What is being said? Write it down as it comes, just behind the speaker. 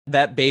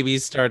that baby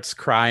starts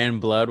crying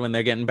blood when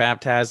they're getting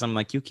baptized, I'm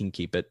like, you can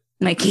keep it.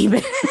 Might keep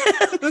it.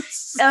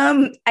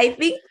 I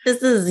think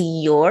this is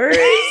yours.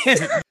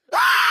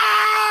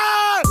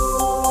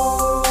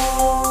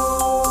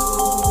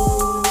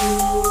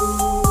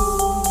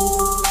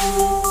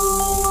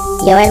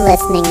 You're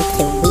listening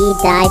to We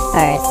Die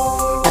First,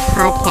 a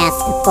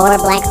podcast for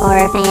Black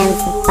horror fans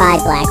by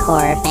Black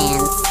horror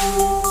fans.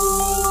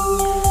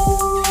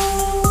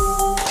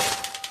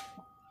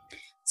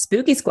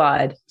 Spooky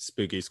Squad.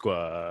 Spooky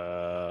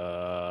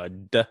Squad.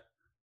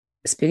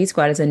 Spooky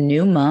Squad is a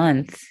new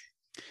month.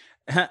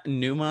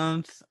 New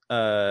month.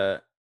 No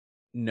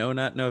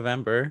Nut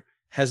November.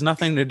 Has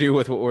nothing to do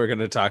with what we're going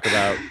to talk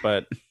about,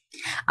 but...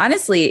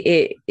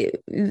 Honestly,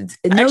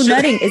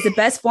 nutting is the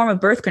best form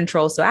of birth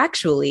control. So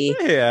actually,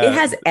 it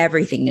has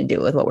everything to do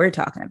with what we're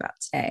talking about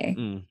today.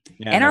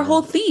 And our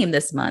whole theme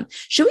this month.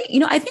 Should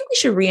we, I think we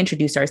should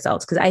reintroduce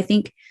ourselves because I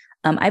think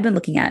I've been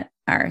looking at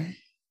our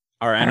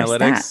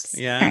analytics.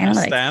 Our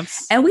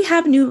stats. And we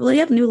have new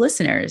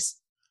listeners.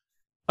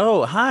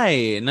 Oh,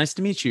 hi. Nice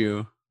to meet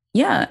you.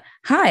 Yeah.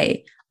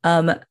 Hi.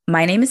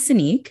 My name is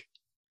Sanique.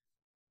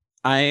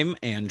 I'm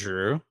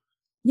Andrew.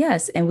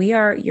 Yes, and we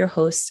are your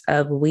hosts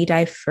of We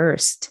Die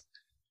First.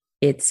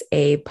 It's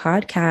a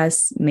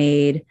podcast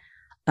made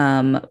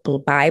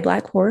by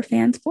Black horror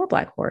fans for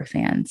Black horror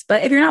fans.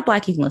 But if you're not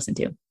Black, you can listen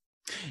to.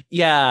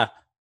 Yeah.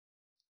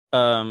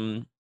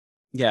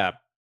 Yeah.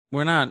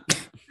 We're not.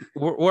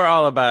 We're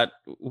all about.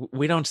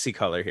 We don't see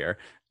color here.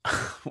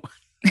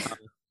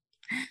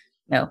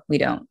 No, we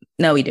don't.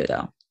 No, we do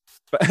though.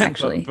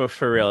 Actually, but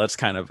for real, it's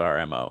kind of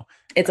our MO.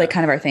 It's like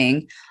kind of our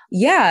thing.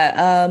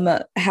 Yeah.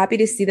 Happy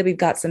to see that we've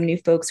got some new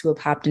folks who have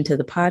popped into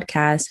the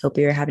podcast. Hope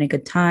you're having a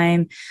good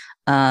time.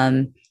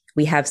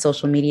 We have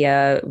social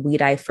media, We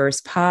Die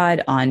First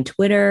Pod on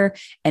Twitter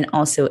and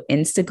also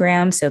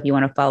Instagram. So if you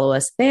want to follow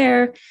us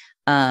there,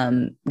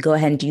 go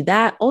ahead and do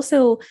that.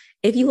 Also,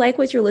 if you like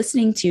what you're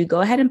listening to,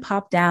 go ahead and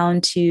pop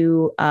down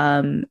to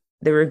the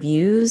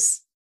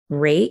reviews.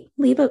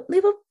 Leave a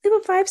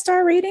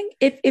 5-star rating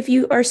if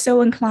you are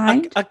so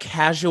inclined. A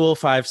casual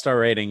 5-star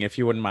rating if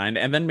you wouldn't mind,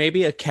 and then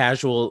maybe a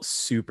casual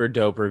super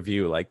dope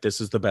review like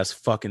this is the best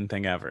fucking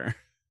thing ever.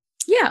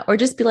 Yeah, or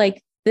just be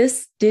like,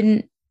 this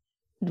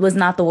was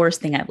not the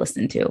worst thing I've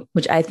listened to,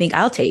 which I think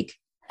I'll take.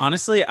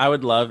 Honestly, I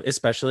would love,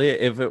 especially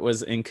if it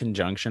was in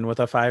conjunction with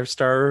a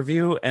 5-star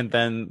review, and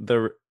then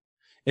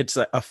it's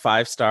a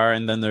 5-star,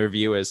 and then the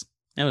review is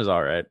it was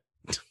all right.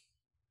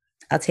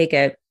 I'll take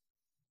it.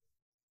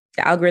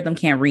 The algorithm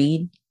can't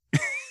read.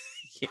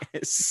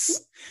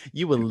 Yes.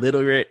 You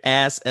illiterate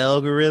ass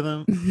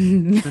algorithm.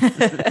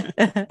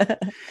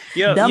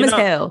 Dumb as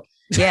hell.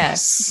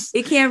 Yes.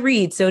 It can't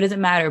read, so it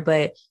doesn't matter.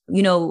 But,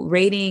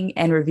 rating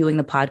and reviewing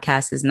the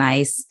podcast is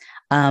nice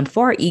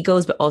for our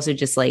egos, but also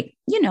just like,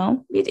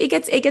 it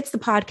gets the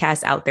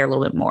podcast out there a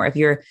little bit more. If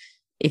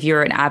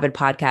you're an avid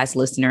podcast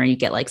listener and you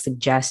get like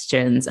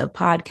suggestions of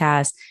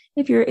podcasts,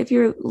 if you're got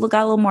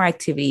a little more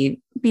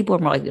activity, people are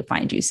more likely to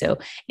find you. So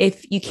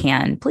if you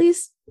can,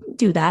 please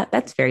do that.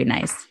 That's very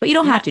nice. But you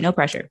don't have to. No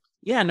pressure.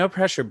 Yeah, no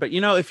pressure. But,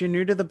 if you're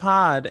new to the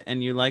pod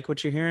and you like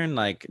what you're hearing,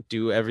 like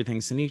do everything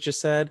Sanique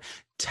just said.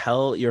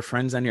 Tell your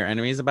friends and your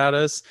enemies about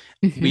us.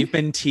 Mm-hmm. We've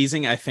been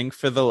teasing, I think,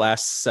 for the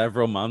last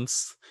several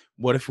months.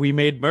 What if we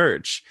made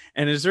merch?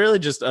 And it's really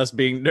just us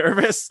being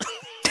nervous.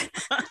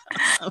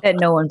 That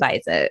no one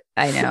buys it.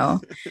 I know.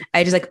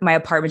 I just my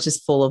apartment's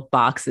just full of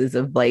boxes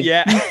of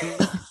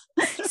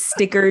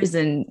stickers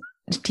and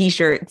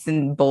t-shirts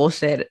and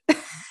bullshit.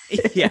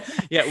 Yeah.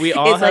 We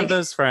all have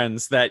those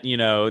friends that,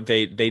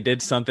 they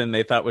did something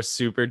they thought was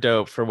super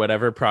dope for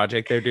whatever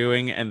project they're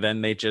doing. And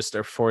then they just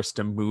are forced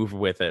to move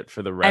with it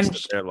for the rest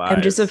of their lives.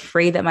 I'm just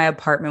afraid that my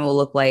apartment will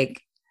look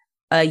like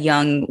a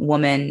young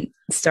woman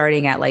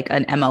starting at like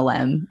an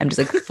MLM. I'm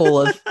just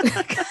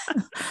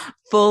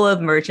full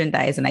of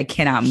merchandise and I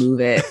cannot move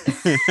it.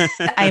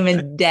 I'm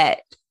in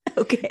debt.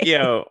 Okay.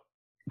 Yo,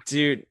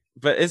 dude,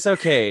 but it's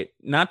okay.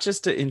 Not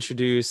just to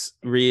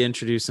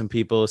reintroduce some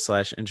people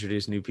 /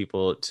 introduce new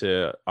people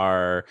to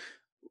our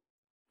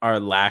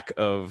lack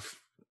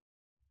of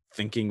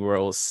thinking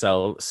we'll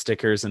sell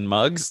stickers and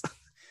mugs.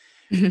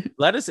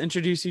 Let us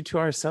introduce you to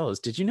ourselves.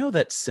 Did you know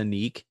that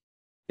Sanique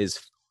is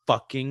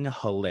fucking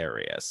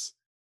hilarious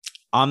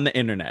on the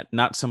internet,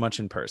 not so much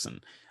in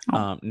person?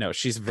 No,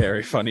 she's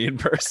very funny in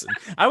person.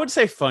 I would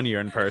say funnier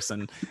in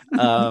person.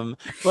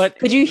 But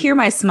could you hear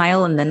my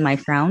smile and then my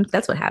frown?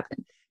 That's what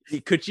happened.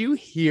 Could you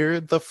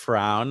hear the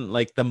frown,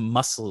 like the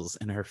muscles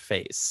in her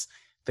face,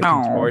 the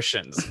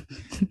contortions?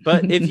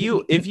 But if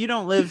you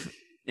don't live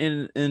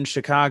in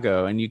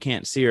Chicago and you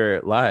can't see her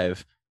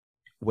live,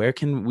 where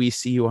can we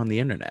see you on the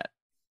internet?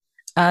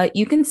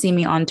 You can see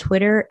me on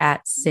Twitter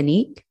at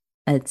Sanique.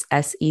 It's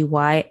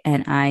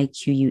SEYNIQUE.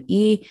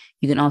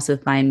 You can also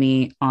find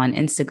me on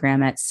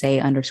Instagram at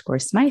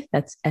say_Smythe.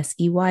 That's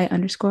SEY_SMYTHE.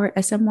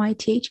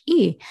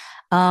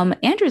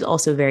 Andrew's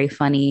also very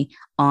funny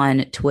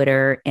on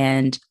Twitter,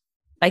 and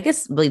I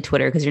guess really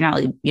Twitter, because you're not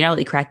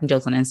really cracking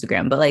jokes on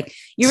Instagram, but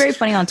you're very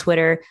funny on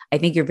Twitter. I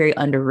think you're very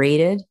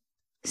underrated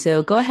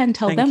So go ahead and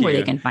tell Thank them where they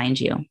you. can find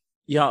you.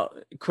 Y'all,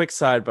 quick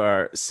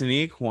sidebar.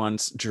 Sneak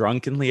once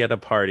drunkenly at a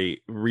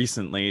party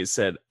recently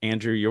said,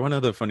 Andrew, you're one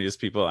of the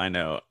funniest people I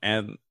know.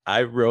 And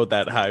I rode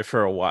that high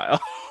for a while.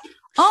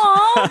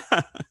 Oh,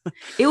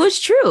 it was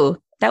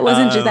true. That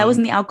wasn't that Um,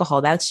 wasn't the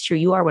alcohol. That's true.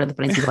 You are one of the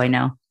funniest people I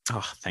know.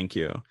 Oh, thank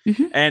you.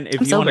 Mhm. And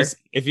I'm sober.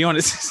 if you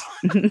want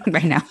to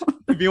Right now.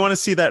 if you want to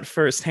see that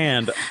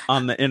firsthand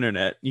on the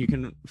internet, you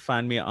can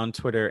find me on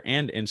Twitter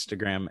and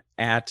Instagram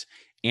at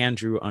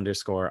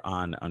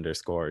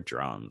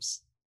Andrew_on_drums.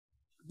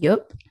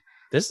 Yep.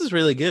 This is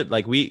really good.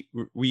 Like we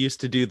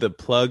used to do the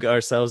plug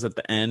ourselves at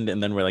the end,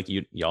 and then we're like,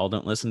 y'all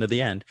don't listen to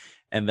the end,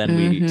 and then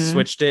we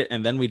switched it,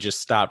 and then we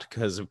just stopped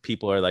because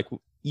people are like,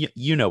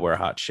 you know, we're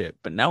hot shit,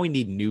 but now we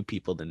need new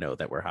people to know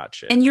that we're hot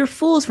shit. And you're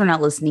fools for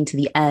not listening to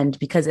the end,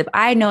 because if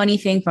I know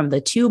anything from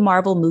the 2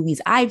 Marvel movies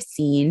I've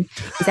seen,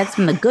 is that's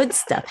when the good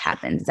stuff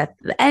happens. That's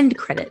the end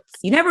credits.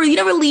 You never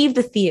leave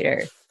the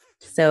theater.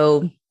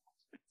 So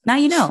now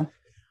you know.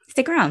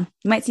 Stick around.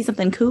 You might see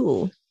something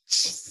cool.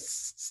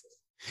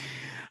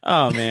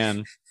 Oh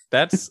man,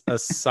 that's a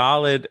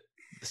solid,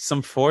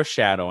 some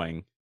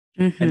foreshadowing,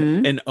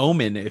 an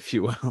omen, if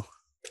you will.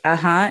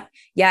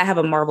 Yeah, I have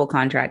a Marvel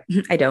contract.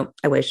 I don't.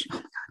 I wish. Oh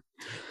my god,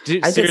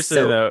 dude, seriously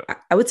though,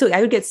 I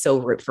would get so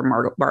ripped for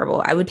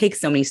Marvel. I would take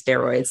so many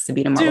steroids to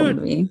be in a Marvel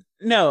movie.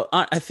 No,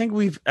 I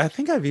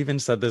think I've even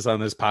said this on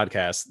this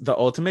podcast. The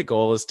ultimate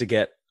goal is to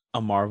get a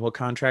Marvel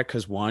contract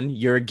because 1,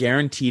 you're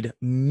guaranteed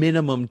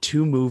minimum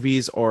 2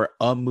 movies or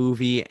a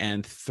movie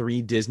and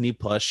 3 Disney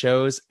Plus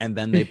shows, and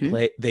then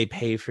they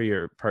pay for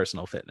your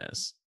personal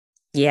fitness.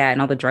 Yeah,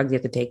 and all the drugs you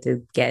have to take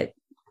to get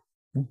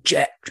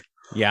jacked.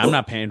 Yeah, I'm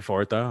not paying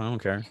for it though. I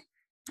don't care.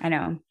 I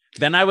know.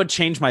 Then I would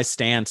change my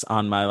stance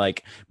on my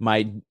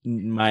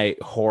my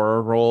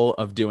horror role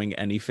of doing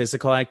any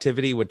physical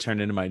activity would turn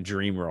into my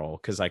dream role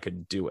because I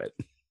could do it.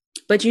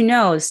 But you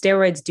know,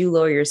 steroids do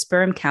lower your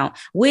sperm count,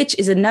 which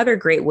is another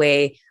great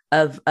way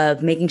of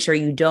making sure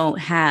you don't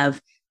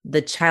have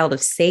the child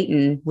of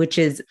Satan, which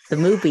is the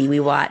movie we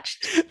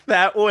watched.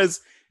 That was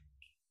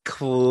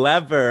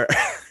clever.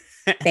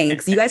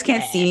 Thanks. You guys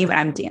can't see me, but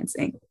I'm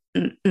dancing.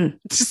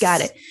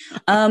 Got it.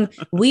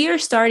 We are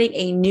starting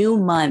a new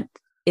month.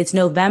 It's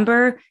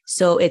November,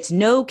 so it's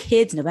No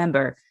Kids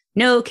November.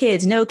 No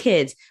kids, no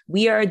kids.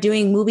 We are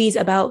doing movies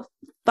about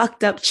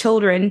fucked up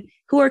children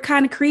who are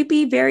kind of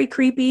creepy, very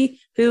creepy,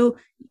 who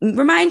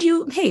remind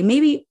you, hey,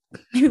 maybe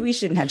we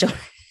shouldn't have children.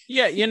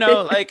 Yeah, you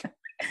know, like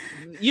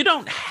you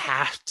don't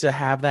have to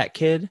have that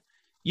kid.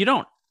 You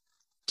don't.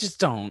 Just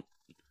don't.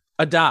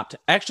 Adopt.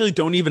 Actually,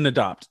 don't even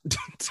adopt.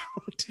 Don't.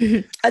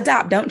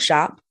 Adopt. Don't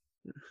shop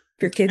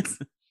for kids.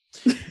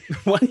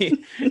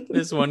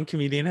 This one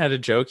comedian had a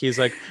joke. He's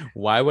like,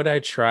 why would I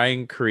try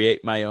and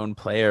create my own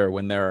player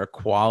when there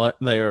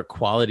are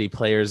quality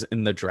players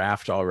in the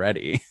draft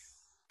already?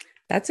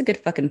 That's a good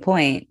fucking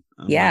point.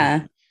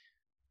 Yeah.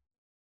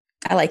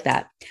 I like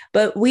that.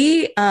 But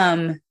we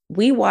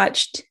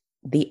watched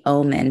The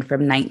Omen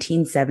from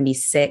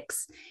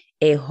 1976,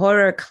 a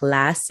horror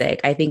classic.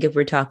 I think if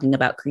we're talking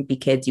about creepy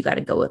kids, you got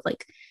to go with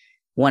like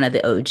one of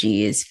the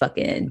OGs,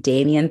 fucking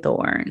Damien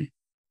Thorne.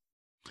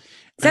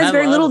 Says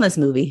very little in this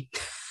movie.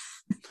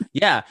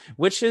 Yeah,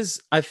 which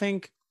is, I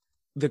think,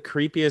 the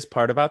creepiest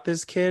part about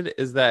this kid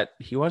is that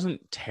he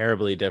wasn't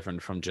terribly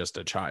different from just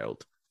a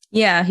child.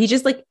 Yeah, he's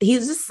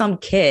just some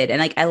kid, and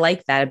like I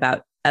like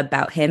that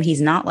about him. He's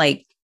not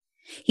like,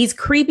 he's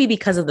creepy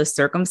because of the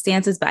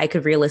circumstances, but I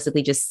could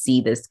realistically just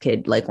see this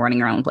kid like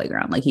running around the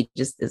playground, like he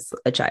just is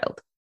a child.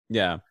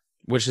 Yeah,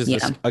 which is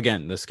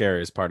again the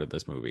scariest part of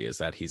this movie is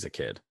that he's a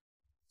kid.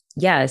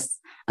 Yes.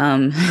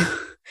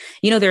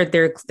 You know,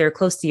 they're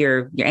close to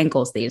your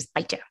ankles. They just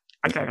bite you.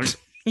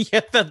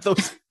 Yeah,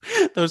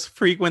 those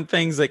frequent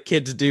things that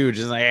kids do.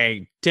 Just like,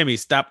 hey, Timmy,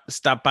 stop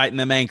biting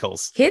them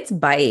ankles. Kids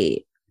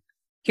bite.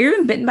 You ever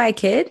been bitten by a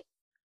kid?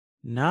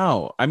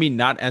 No, I mean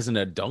not as an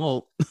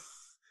adult.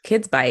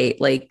 Kids bite,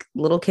 like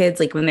little kids,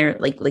 like when they're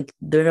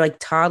like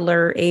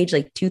toddler age,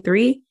 like 2,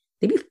 3,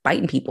 they be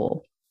biting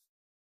people.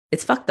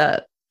 It's fucked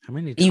up. How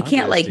many? You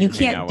can't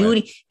do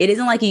any. It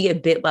isn't like you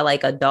get bit by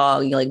like a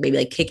dog. You like maybe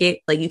like kick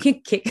it. Like you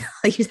can't kick.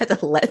 Like you just have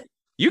to let.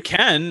 You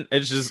can.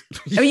 It's just.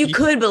 I mean, you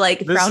could, but like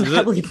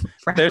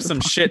there's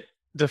some shit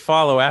to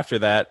follow after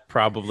that,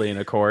 probably in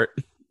a court.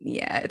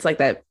 Yeah, it's like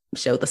that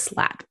show, The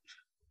Slap.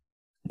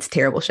 It's a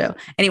terrible show.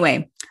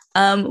 Anyway,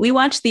 we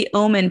watched The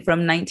Omen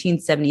from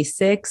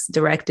 1976,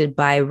 directed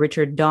by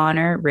Richard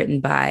Donner, written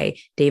by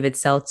David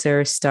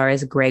Seltzer,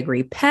 stars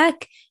Gregory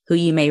Peck, who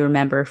you may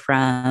remember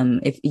from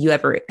if you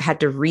ever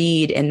had to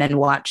read and then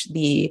watch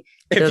the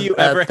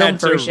film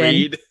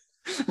version.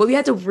 Well, we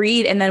had to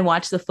read and then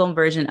watch the film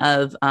version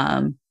of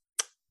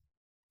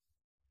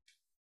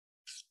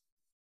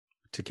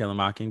To Kill a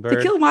Mockingbird.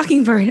 To Kill a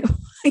Mockingbird.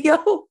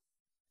 Yo.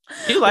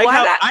 You like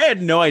how I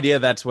had no idea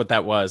that's what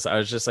that was. I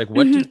was just like,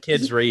 what do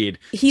kids read?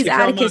 He's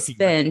Atticus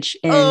Finch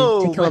in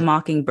To Kill a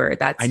Mockingbird.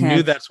 That's him. I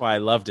knew that's why I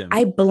loved him.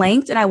 I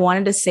blinked and I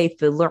wanted to say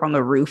Fiddler on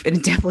the Roof,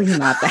 and definitely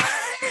not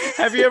that.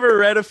 Have you ever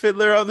read a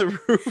Fiddler on the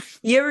Roof?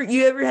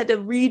 You ever had to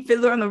read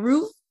Fiddler on the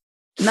Roof?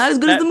 Not as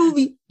good as the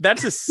movie.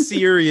 That's a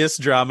serious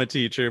drama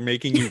teacher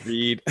making you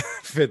read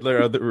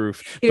Fiddler on the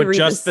Roof, You but read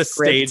just the the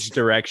stage script.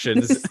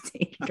 directions.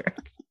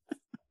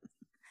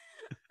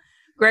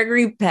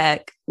 Gregory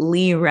Peck,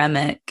 Lee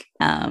Remick,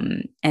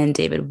 and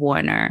David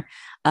Warner.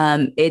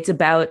 It's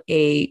about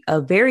a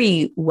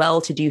very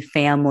well-to-do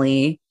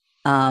family.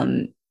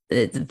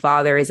 The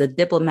father is a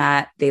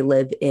diplomat. They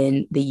live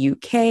in the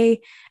UK,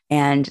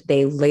 and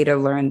they later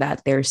learn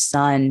that their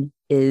son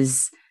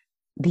is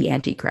the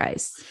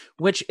Antichrist.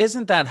 Which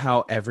isn't that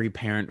how every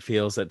parent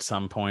feels at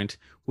some point?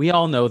 We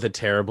all know the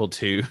terrible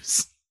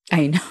twos.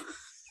 I know.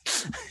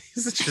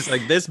 It's just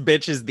like, this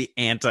bitch is the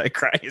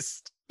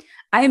Antichrist.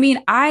 I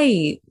mean,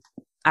 I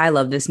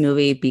love this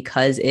movie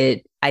because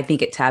I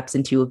think it taps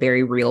into a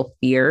very real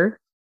fear.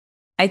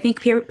 I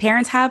think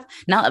parents have,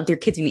 not of their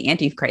kids being the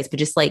Antichrist, but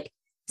just like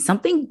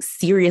something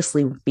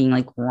seriously being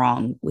like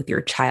wrong with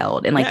your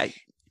child, and like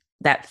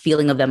that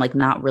feeling of them like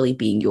not really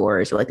being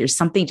yours, or like there's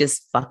something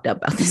just fucked up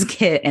about this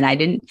kid. And I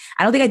don't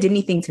think I did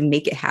anything to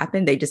make it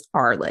happen. They just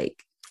are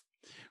like,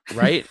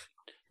 right.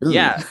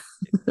 Yeah.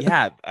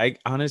 I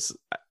honestly,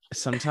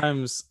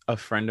 sometimes a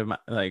friend of mine,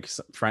 like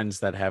friends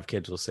that have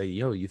kids, will say,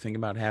 yo, you think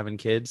about having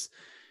kids?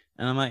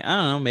 And I'm like, I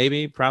don't know,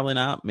 maybe, probably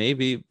not,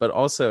 maybe. But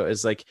also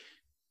it's like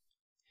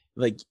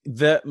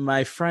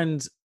my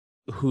friend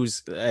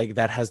who's like,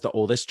 that has the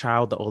oldest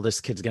child, the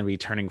oldest kid's gonna be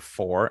turning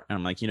 4, and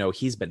I'm like,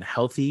 he's been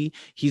healthy,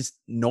 he's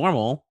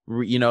normal,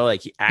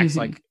 like he acts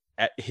like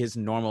at his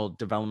normal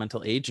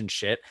developmental age and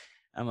shit.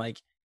 I'm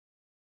like,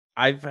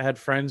 I've had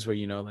friends where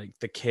like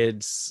the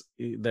kids,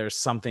 there's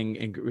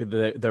something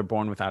they're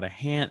born without a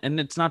hand, and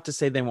it's not to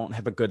say they won't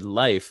have a good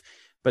life,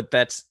 but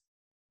that's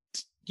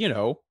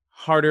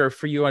harder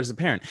for you as a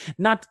parent.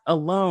 Not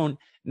alone,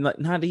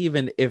 not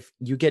even if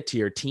you get to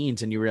your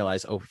teens and you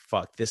realize, oh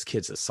fuck, this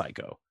kid's a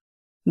psycho.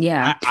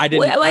 Yeah, I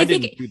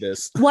didn't do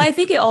this. Well, I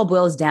think it all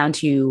boils down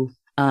to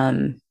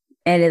and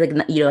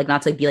it, like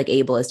not to be like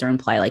ableist or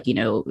imply like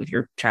if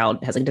your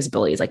child has like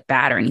disabilities like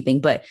bad or anything,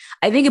 but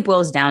I think it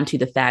boils down to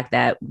the fact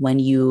that when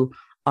you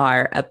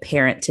are a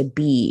parent to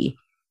be,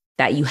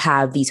 that you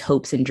have these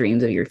hopes and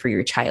dreams for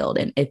your child,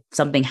 and if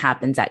something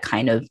happens that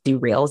kind of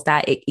derails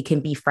that, it can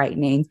be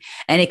frightening.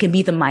 And it can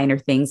be the minor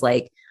things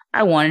like,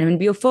 I wanted him to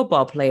be a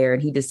football player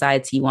and he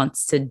decides he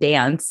wants to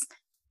dance,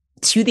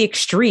 to the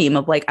extreme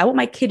of like, I want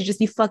my kid to just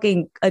be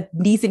fucking a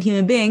decent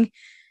human being,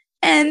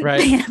 and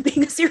they end up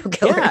being a serial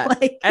killer. Yeah.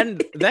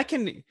 And that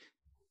can,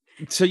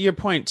 to your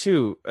point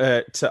too,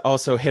 to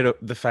also hit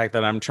the fact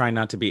that I'm trying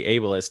not to be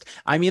ableist.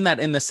 I mean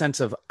that in the sense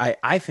of,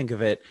 I think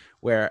of it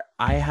where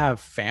I have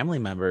family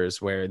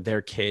members where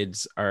their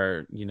kids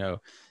are,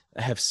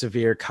 have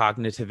severe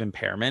cognitive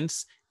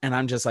impairments. And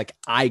I'm just like,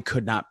 I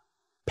could not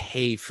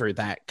pay for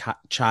that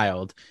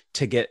child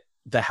to get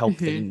the help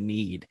they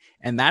need.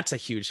 And that's a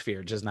huge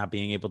fear, just not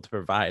being able to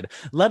provide,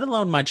 let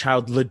alone my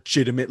child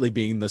legitimately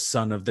being the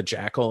son of the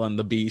jackal and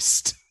the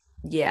beast.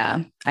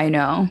 Yeah, I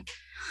know.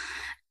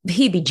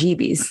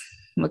 Heebie-jeebies.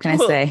 What can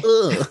I say?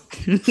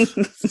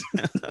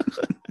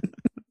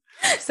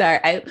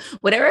 Sorry,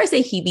 whenever I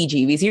say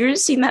heebie-jeebies, you've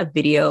just seen that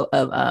video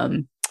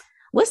of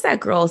what's that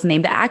girl's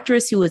name? The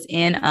actress who was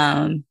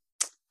in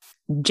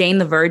Jane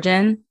the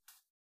Virgin.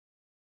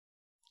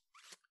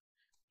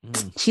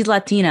 She's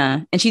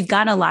Latina, and she's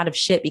gotten a lot of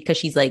shit because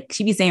she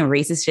be saying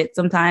racist shit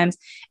sometimes,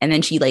 and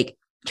then she like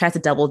tries to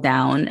double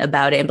down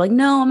about it and be like,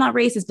 no, I'm not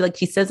racist, but like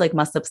she says like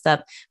messed up stuff.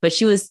 But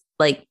she was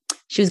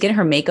getting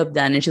her makeup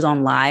done, and she's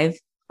on live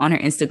on her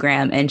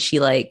Instagram, and she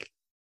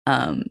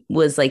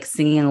was like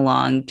singing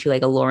along to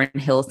like a Lauryn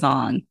Hill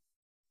song,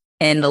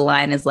 and the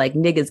line is like,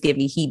 niggas give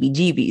me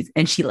heebie-jeebies,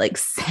 and she like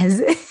says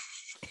it.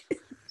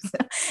 So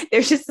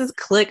there's just this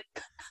clip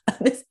of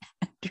this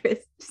actress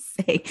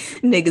say,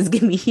 niggas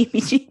give me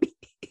heebie-jeebies.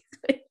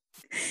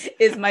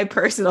 Is my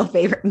personal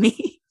favorite meme.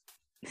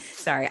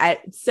 Sorry, I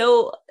said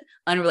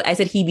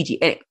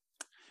heebie-jeebies.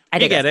 I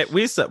get it.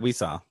 We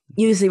saw.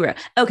 You see where?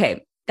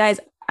 Okay, guys,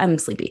 I'm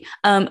sleepy.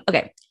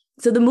 Okay,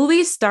 so the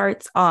movie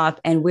starts off,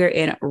 and we're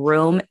in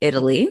Rome,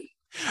 Italy,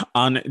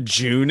 on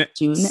June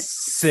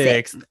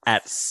 6th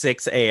at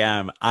 6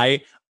 a.m.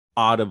 I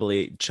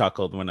audibly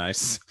chuckled when I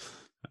was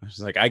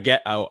like, I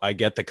get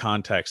the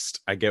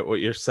context. I get what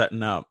you're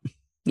setting up.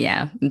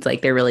 Yeah, it's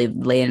like they're really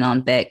laying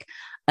on thick.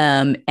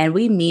 And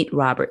we meet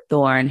Robert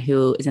Thorne,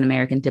 who is an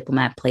American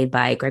diplomat played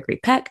by Gregory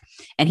Peck.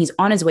 And he's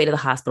on his way to the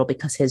hospital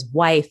because his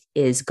wife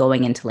is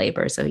going into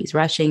labor. So he's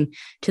rushing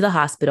to the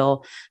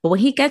hospital. But when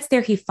he gets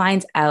there, he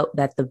finds out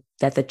that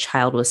the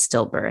child was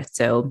stillbirth.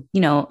 So,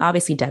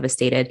 obviously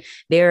devastated.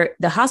 The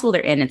hospital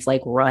they're in, it's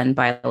like run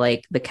by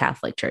like the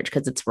Catholic Church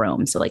because it's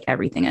Rome. So like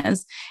everything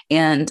is.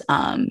 And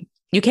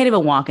you can't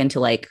even walk into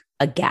like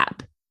a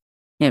gap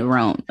in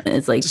Rome.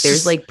 It's like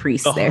there's like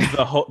priests there.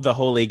 The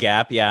Holy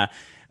Gap. Yeah.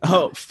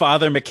 Oh,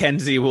 Father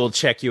Mackenzie will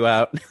check you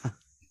out.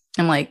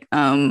 I'm like,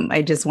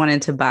 I just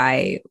wanted to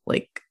buy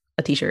like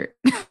a t-shirt.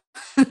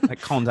 Like,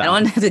 calm down. I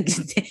don't want to have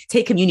to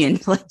take communion,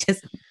 like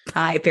just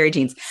buy a pair of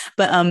jeans.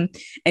 But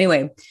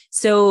anyway,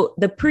 so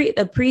the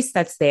priest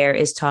that's there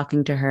is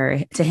talking to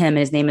him, and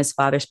his name is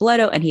Father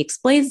Spoleto, and he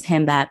explains to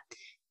him that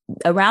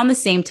around the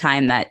same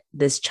time that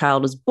this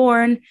child was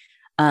born,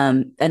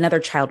 another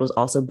child was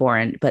also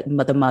born, but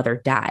the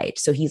mother died.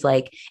 So he's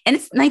like, and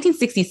it's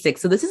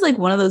 1966. So this is like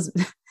one of those,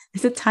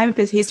 it's a time of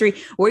his history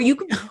where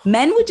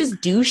men would just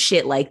do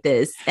shit like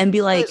this and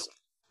be like,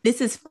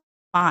 this is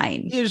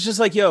fine. It was just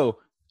like, yo,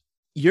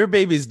 your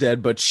baby's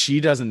dead, but she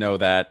doesn't know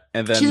that.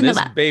 And then this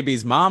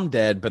baby's mom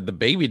dead, but the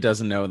baby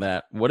doesn't know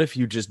that. What if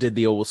you just did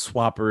the old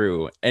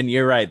swaparoo? And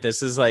you're right.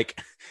 This is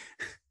like,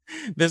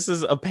 this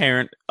is a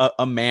parent,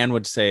 a man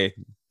would say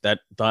that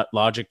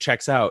logic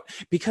checks out,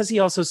 because he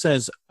also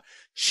says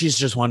she's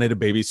just wanted a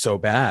baby so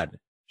bad.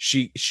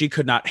 She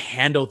could not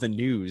handle the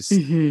news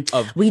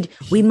of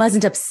we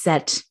mustn't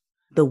upset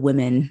the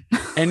women.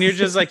 And you're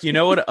just like, you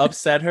know what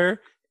upset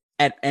her?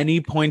 At any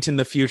point in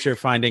the future,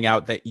 finding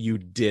out that you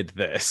did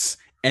this,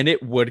 and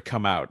it would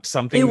come out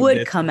something. It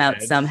would come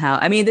out somehow.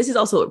 I mean, this is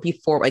also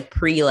before like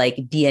pre like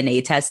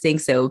DNA testing,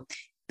 so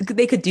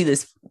they could do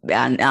this.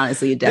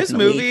 Honestly,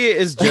 definitely. This movie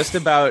is just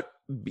about,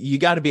 you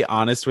got to be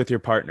honest with your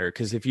partner,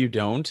 because if you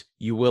don't,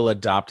 you will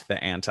adopt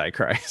the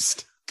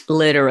Antichrist.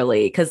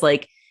 Literally, because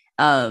like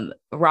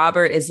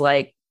Robert is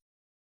like,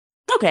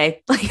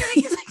 okay, like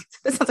he's like,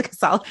 that sounds like a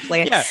solid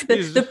plan. Yeah,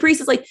 the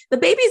priest is like, the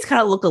babies kind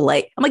of look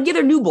alike. I'm like, yeah,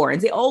 they're newborns.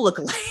 They all look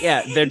alike.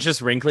 Yeah, they're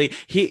just wrinkly.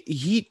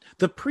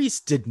 The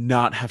priest did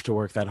not have to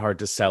work that hard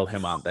to sell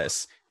him on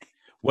this.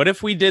 What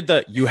if we did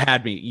you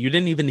had me? You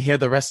didn't even hear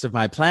the rest of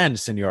my plan,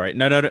 Signore.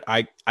 No.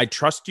 I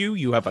trust you.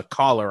 You have a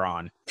collar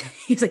on.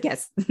 He's like,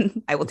 yes,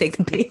 I will take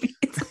the baby.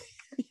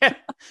 Yeah.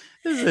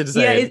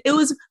 Yeah, it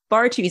was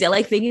far too easy. I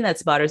like thinking that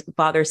Father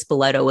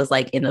Spoleto was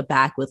like in the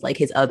back with like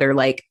his other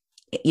like,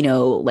 you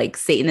know, like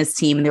Satanist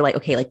team, and they're like,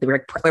 okay, like we're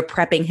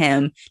prepping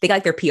him. They got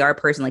like their PR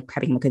person like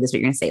prepping him. Okay, this is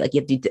what you're gonna say. Like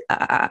you have to do.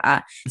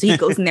 So he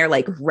goes in there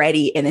like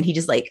ready, and then he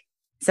just like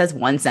says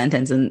one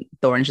sentence, and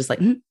Thorne's just like,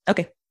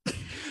 okay.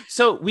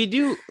 So we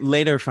do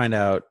later find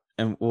out,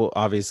 and we'll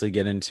obviously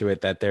get into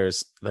it, that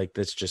there's like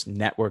this just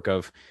network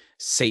of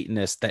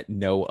Satanists that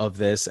know of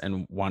this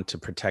and want to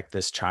protect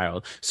this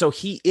child. So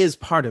he is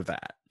part of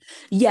that.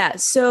 Yeah.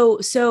 So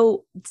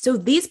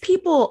these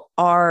people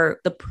are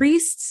the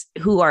priests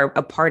who are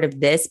a part of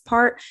this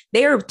part.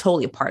 They are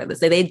totally a part of this.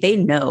 They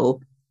know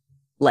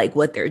like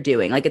what they're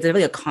doing. Like it's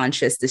really a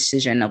conscious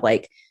decision of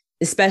like,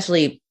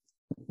 especially,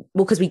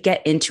 well, because we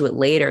get into it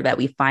later that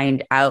we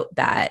find out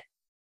that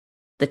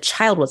the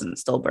child wasn't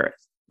stillborn.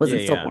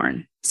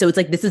 So it's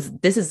like, this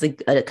is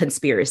like a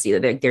conspiracy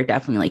that they're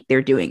definitely like,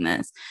 they're doing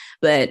this.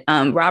 But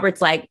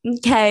Robert's like,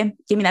 okay,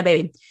 give me that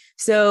baby.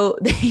 So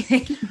they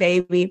take the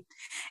baby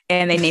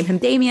and they name him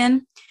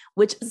Damien,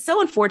 which is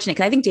so unfortunate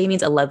because I think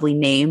Damien's a lovely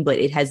name, but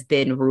it has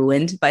been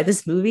ruined by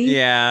this movie.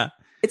 Yeah.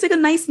 It's like a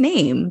nice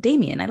name,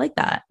 Damien. I like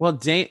that. Well,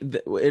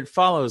 it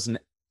follows,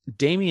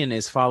 Damien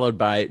is followed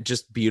by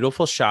just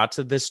beautiful shots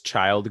of this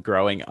child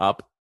growing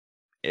up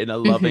in a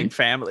loving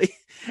family.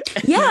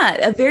 Yeah,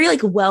 a very like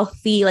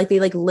wealthy, like they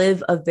like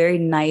live a very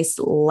nice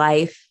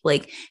life,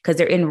 like because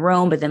they're in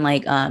Rome, but then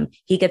like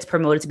he gets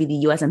promoted to be the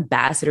US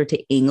ambassador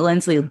to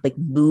England, so they like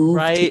move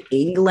to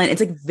England.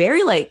 It's like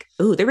very like,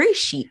 ooh, they're very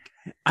chic.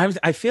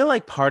 I feel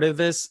like part of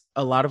this,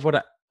 a lot of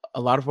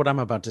what I'm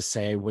about to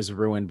say was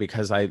ruined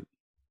because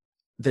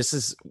this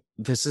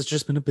has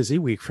just been a busy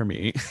week for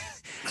me.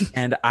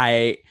 And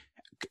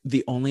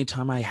the only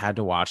time I had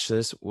to watch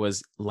this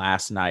was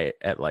last night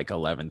at like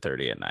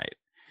 11:30 at night.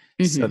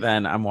 So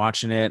then I'm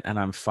watching it and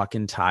I'm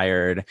fucking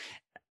tired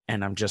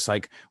and I'm just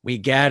like, we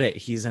get it.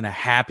 He's in a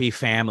happy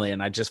family.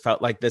 And I just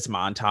felt like this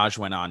montage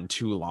went on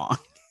too long.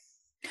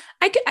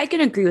 I can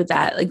agree with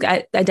that. Like,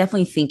 I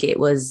definitely think it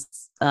was,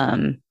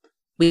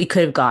 we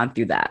could have gone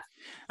through that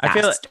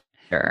faster.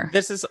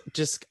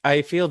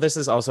 I feel this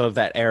is also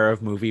that era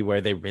of movie where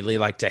they really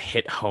like to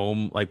hit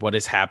home like what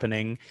is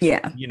happening.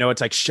 Yeah. You know, it's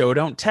like show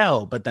don't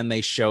tell, but then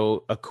they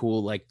show a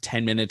cool like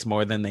 10 minutes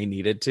more than they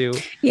needed to.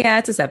 Yeah,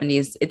 it's the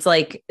 70s. It's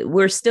like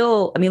we're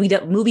still, I mean,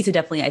 movies are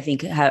definitely, I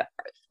think,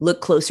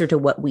 look closer to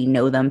what we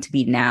know them to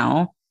be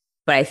now.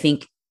 But I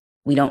think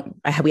we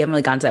haven't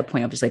really gotten to that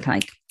point of just like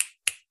kind of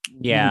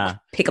like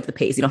pick up the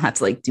pace. You don't have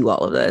to like do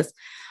all of this.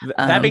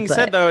 That being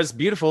said, though, it's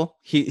beautiful.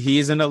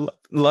 He's in a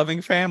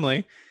loving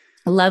family.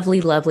 Lovely,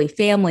 lovely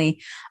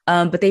family.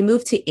 But they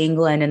moved to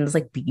England and it's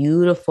like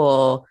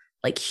beautiful,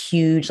 like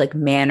huge, like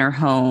manor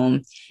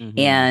home.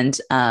 And,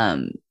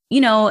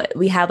 you know,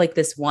 we have like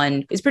this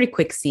one, it's pretty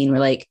quick scene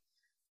where like,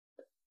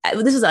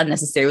 this is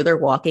unnecessary where they're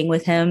walking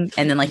with him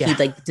and then like he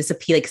like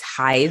disappears, like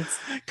hides.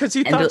 Because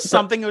he thought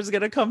something was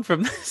going to come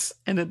from this.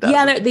 And it doesn't.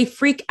 Yeah, they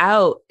freak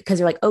out because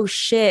they're like, oh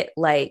shit,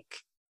 like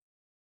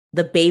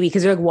the baby,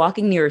 because they're like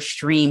walking near a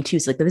stream too.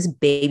 So like this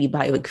baby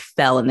body like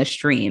fell in the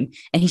stream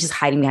and he's just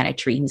hiding behind a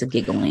tree. He's like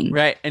giggling.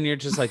 Right. And you're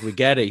just like, we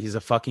get it. He's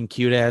a fucking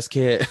cute ass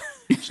kid.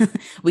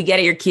 We get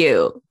it. You're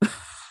cute.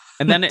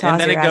 And then it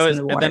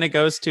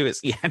goes to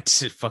his,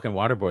 to fucking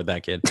waterboard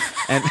that kid.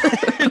 And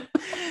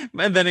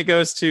And then it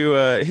goes to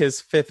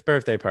his 5th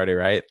birthday party,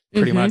 right?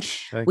 Pretty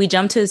much. We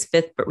jump to his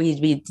 5th, but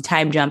we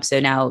time jump. So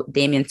now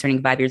Damien's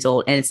turning 5 years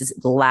old, and it's this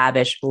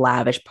lavish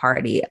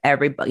party.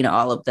 Everybody,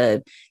 all of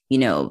the,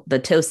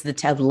 the toast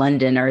of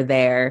London are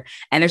there,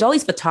 and there's all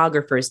these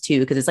photographers too,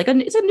 because it's like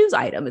it's a news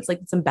item. It's like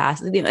it's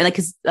ambassador, and like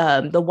because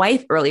the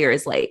wife earlier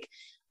is like,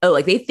 oh,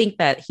 like they think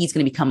that he's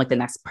going to become like the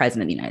next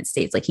president of the United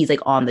States. Like he's like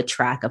on the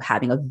track of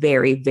having a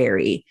very,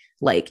 very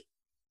like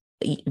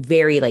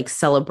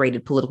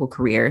celebrated political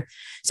career.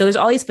 So there's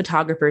all these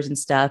photographers and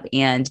stuff.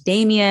 And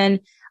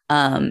Damien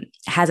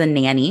has a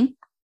nanny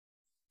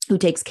who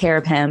takes care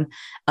of him.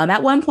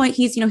 At one point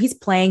he's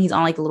playing, he's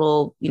on like a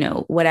little,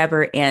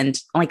 whatever. And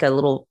on like a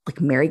little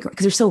like merry-go-round,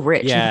 because they're so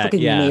rich. Yeah,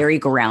 fucking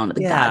merry-go-round at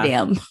the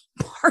goddamn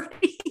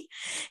party.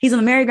 He's on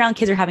the merry-go-round.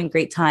 Kids are having a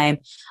great time.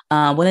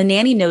 When the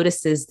nanny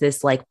notices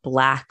this like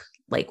black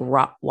like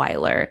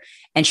Rottweiler,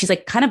 and she's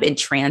like kind of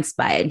entranced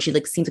by it, and she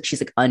like seems like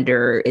she's like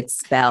under its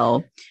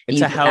spell.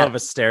 It's a hell of a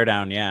stare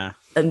down. Yeah.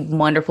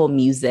 Wonderful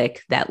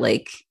music that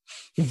like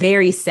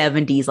very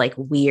 70s, like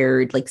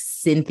weird, like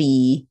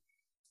synthy,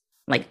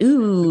 like,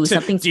 ooh,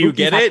 something. Do you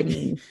get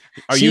happening.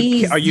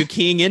 It? Are you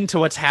keying into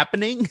what's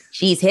happening?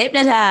 She's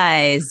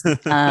hypnotized.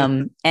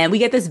 And we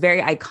get this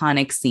very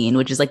iconic scene,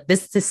 which is like,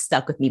 this has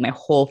stuck with me my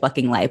whole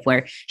fucking life,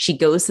 where she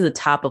goes to the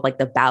top of like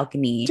the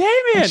balcony.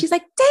 Damien! And she's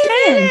like,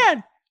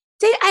 Damien!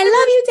 I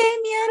love you,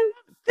 Damien.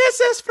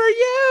 This is for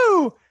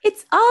you.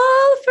 It's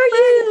all for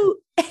you.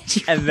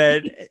 And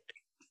then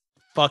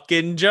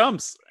fucking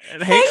jumps.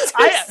 And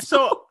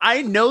so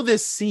I know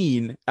this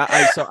scene.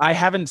 So I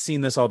haven't seen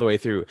this all the way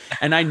through,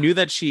 and I knew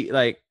that she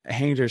like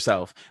hanged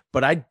herself,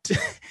 but I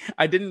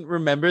didn't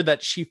remember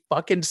that she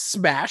fucking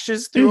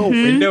smashes through a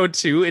window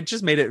too. It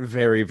just made it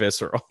very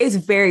visceral. It's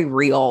very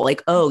real.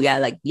 Like, oh yeah,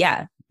 like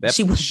yeah,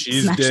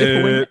 she's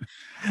dead.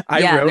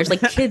 There's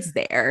like kids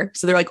there,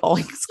 so they're like all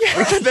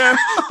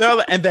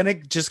and then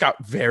it just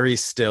got very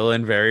still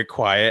and very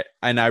quiet,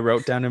 and I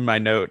wrote down in my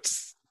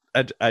notes,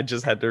 I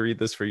just had to read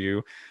this for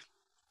you.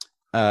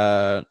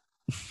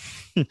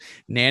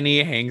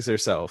 Nanny hangs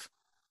herself.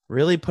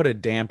 Really put a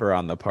damper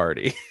on the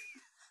party.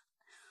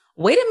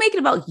 Way to make it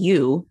about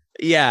you.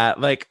 Yeah,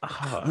 like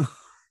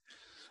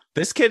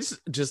this kid's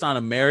just on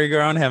a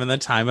merry-go-round having the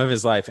time of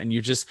his life, and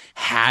you just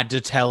had to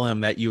tell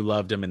him that you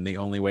loved him in the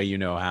only way you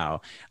know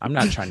how. I'm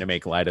not trying to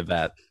make light of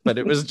that, but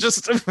it was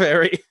just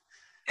it's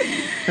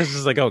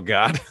just like, oh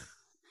God.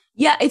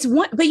 Yeah, it's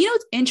one, but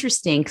it's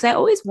interesting because I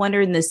always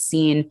wonder in this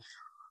scene,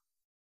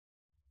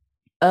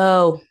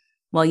 oh,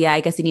 well, yeah,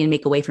 I guess he needed to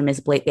make away from Miss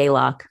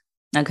Baylock.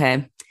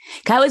 Okay.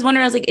 I always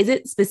wonder, I was like, is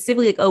it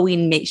specifically like, oh,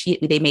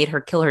 they made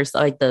her kill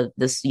herself, like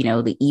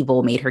the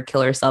evil made her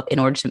kill herself in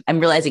order to,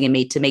 I'm realizing it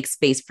made to make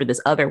space for this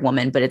other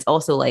woman, but it's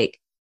also like,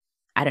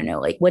 I don't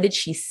know, like, what did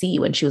she see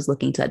when she was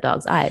looking to that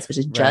dog's eyes, which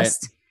is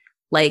just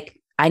like,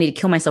 I need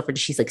to kill myself, or did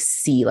she like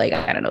see, like,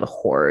 I don't know, the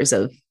horrors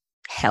of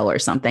hell or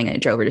something, and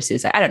it drove her to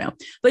suicide? I don't know,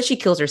 but she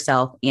kills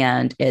herself,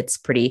 and it's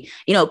pretty,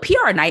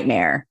 PR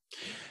nightmare.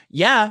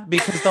 Yeah,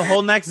 because the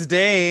whole next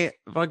day,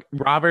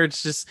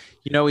 Robert's just,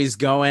 he's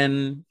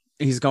going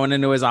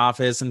into his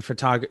office, and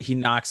he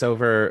knocks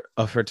over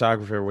a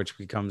photographer, which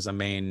becomes a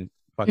main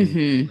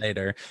fucking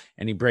later,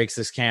 and he breaks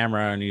his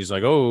camera, and he's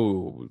like,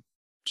 oh,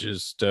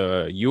 just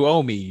you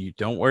owe me,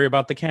 don't worry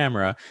about the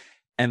camera.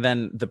 And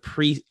then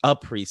a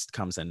priest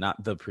comes in,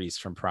 not the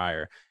priest from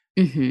prior.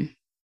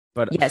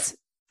 But yes,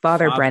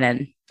 Father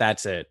Brennan.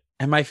 That's it.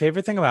 And my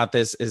favorite thing about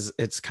this is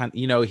it's kind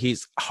of,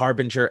 he's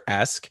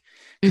Harbinger-esque,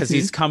 because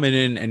he's coming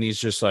in and he's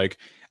just like,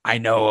 I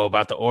know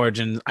about the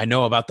origin. I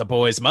know about the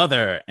boy's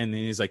mother. And then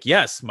he's like,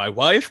 yes, my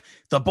wife,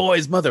 the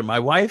boy's mother, my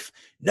wife.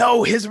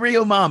 No, his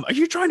real mom. Are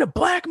you trying to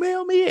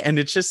blackmail me? And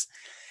it's just,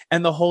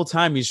 and the whole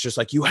time he's just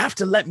like, you have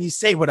to let me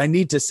say what I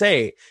need to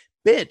say.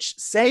 Bitch,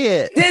 say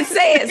it.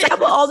 Say it.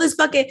 Stop all this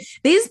fucking,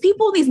 these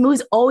people in these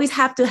movies always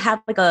have to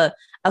have like a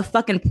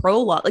fucking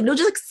prologue. Like, no,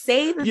 just like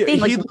say the thing,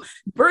 like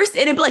burst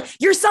in and be like,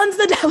 your son's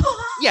the devil.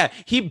 Yeah,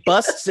 he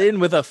busts in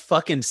with a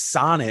fucking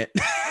sonnet.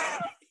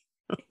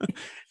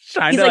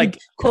 He's like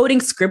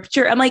quoting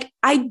scripture. I'm like,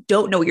 I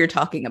don't know what you're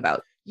talking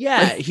about.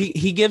 Yeah,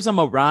 he gives him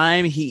a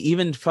rhyme. He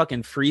even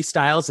fucking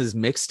freestyles his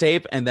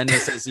mixtape, and then he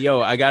says,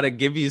 yo, I gotta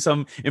give you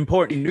some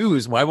important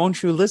news. Why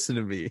won't you listen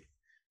to me?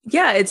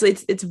 Yeah,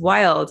 it's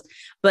wild.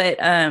 But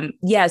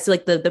yeah, so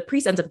like the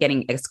priest ends up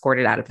getting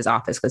escorted out of his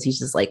office because he's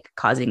just like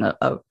causing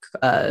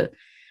a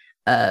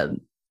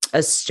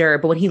stir.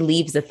 But when he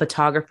leaves, the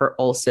photographer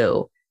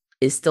also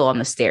is still on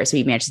the stairs, so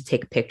he manages to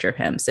take a picture of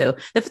him. So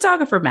the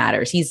photographer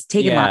matters. He's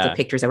taking lots of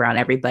pictures around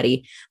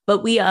everybody.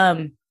 But we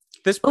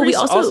this priest we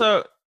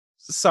also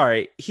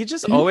sorry, he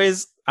just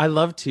always, I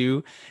love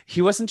too,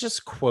 he wasn't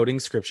just quoting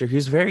scripture, he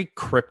was very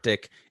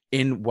cryptic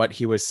in what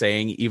he was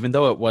saying, even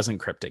though it wasn't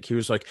cryptic. He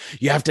was like,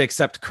 you have to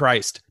accept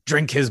Christ,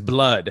 drink his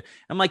blood.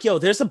 I'm like, yo,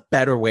 there's a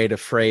better way to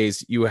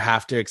phrase, you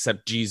have to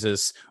accept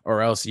Jesus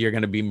or else you're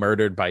going to be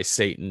murdered by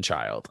Satan,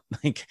 child.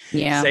 Like,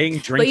 saying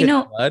drink his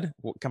blood?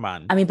 Well, come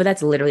on. I mean, but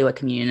that's literally what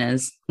communion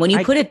is. When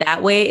you put it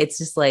that way, it's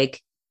just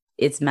like,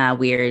 it's mad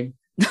weird.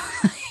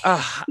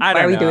 I Why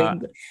don't are we know. doing?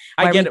 Why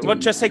I are get we it. Well,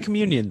 doing just say that?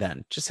 communion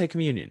then. Just say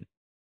communion.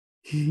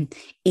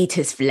 Eat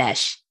his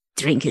flesh,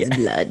 drink his Yeah.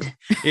 blood.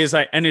 He's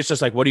like, and it's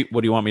just like, what do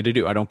you want me to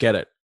do? I don't get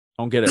it.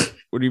 I don't get it.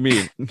 What do you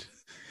mean?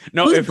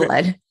 No, Whose if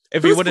blood?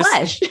 if he Whose would have,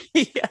 flesh?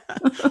 yeah,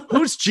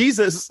 who's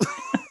Jesus?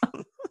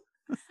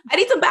 I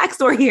need some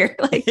backstory here.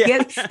 Like, Yeah.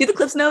 get the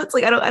Cliff's notes.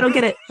 Like, I don't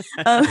get it.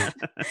 Um,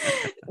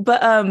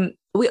 but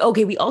we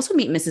also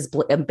meet Mrs.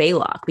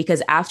 Baylock,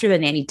 because after the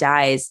nanny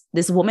dies,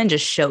 this woman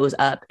just shows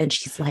up and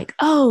she's like,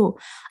 "Oh,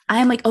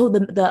 I'm like, oh,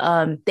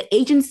 the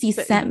agency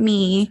sent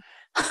me."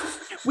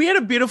 We had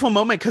a beautiful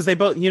moment because they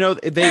both,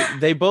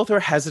 they both were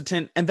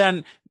hesitant,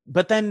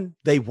 but then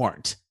they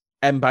weren't.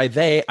 And by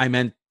they, I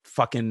meant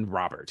fucking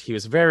Robert. He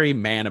was very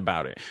man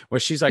about it. Where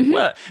she's like, Mhm.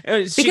 "What?"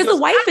 Because the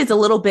wife is a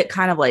little bit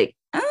kind of like,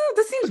 "Oh,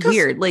 this seems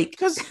weird." Like,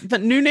 because the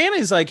new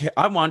nanny's like,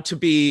 I want to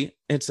be.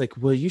 It's like,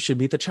 well, you should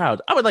meet the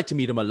child. I would like to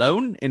meet him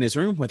alone in his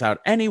room without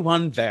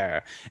anyone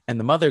there. And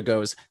the mother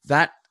goes,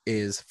 that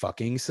is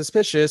fucking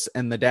suspicious.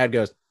 And the dad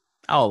goes,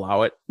 I'll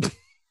allow it.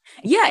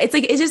 yeah, it's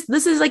just,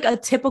 this is like a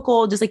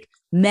typical, just like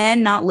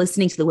men not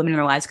listening to the women in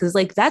their lives. Cause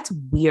like, that's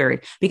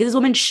weird, because this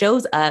woman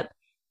shows up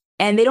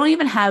and they don't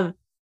even have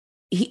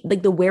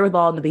like the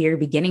wherewithal in the very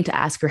beginning to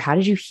ask her, how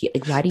did you hear?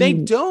 Like, why do They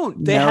you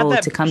don't. They know have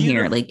that to come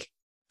here? Like,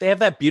 they have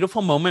that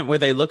beautiful moment where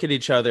they look at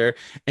each other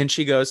and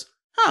she goes,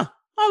 huh,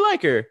 I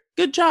like her.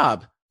 Good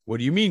job. What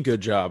do you mean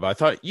good job? I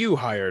thought you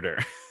hired her.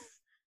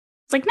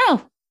 it's like,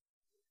 no,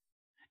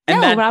 And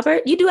no, that,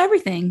 Robert, you do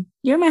everything.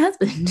 You're my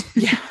husband.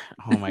 yeah.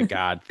 Oh my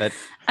God. That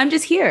I'm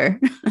just here.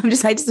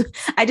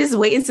 I just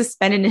wait in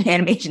suspended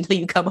animation until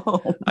you come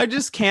home. I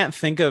just can't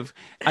think of,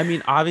 I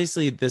mean,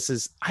 obviously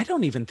I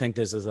don't even think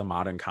this is a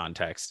modern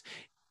context.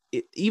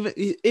 Even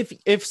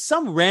if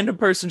some random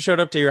person showed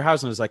up to your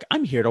house and was like,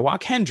 I'm here to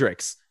walk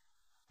Hendrix,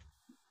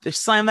 they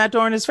slam that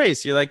door in his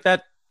face. You're like,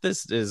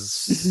 this is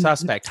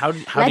suspect. How do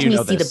you know this?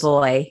 Let me see the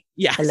boy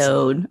Yes.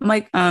 alone. I'm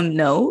like,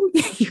 no,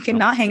 you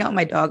cannot hang out with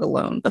my dog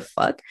alone. The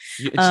fuck?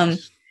 You-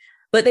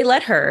 But they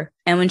let her.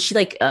 And when she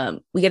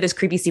we get this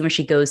creepy scene where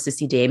she goes to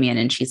see Damien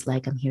and she's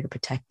like, I'm here to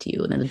protect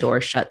you. And then the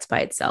door shuts by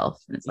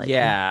itself. And it's like,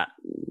 yeah.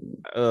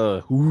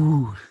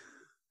 Ooh.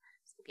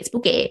 it's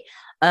spooky.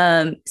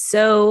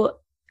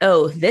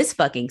 This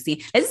fucking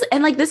scene.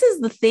 This is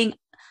the thing.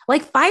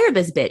 Like, fire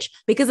this bitch.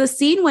 Because the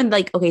scene when,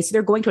 like, okay, so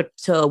they're going to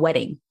a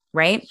wedding,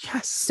 right?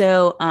 Yes.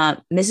 So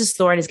Mrs.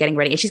 Thorne is getting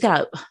ready and she's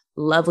got a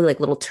lovely, like,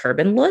 little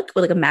turban look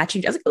with like a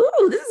matching. I was like,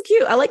 ooh, this is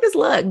cute. I like this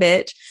look,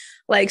 bitch.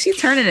 Like, she's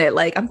turning it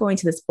like, I'm going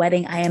to this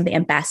wedding. I am the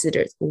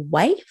ambassador's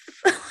wife.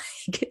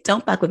 Like,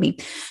 don't fuck with me.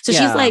 So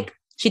she's like,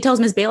 she tells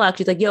Miss Baylock,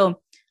 she's like, yo,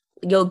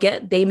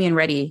 get Damien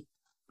ready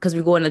because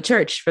we're going to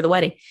church for the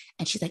wedding.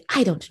 And she's like,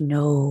 I don't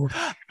know.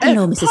 I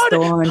know, Mrs.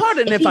 Thorne.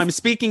 Pardon if I'm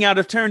speaking out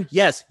of turn.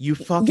 Yes, you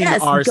fucking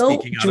are go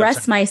speaking out dress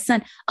of turn. my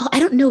son. Oh, I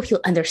don't know if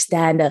he'll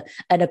understand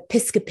an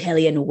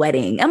Episcopalian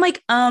wedding. I'm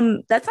like,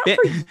 that's not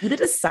for you to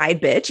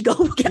decide, bitch.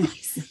 Go get my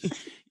son.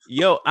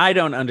 Yo, I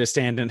don't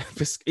understand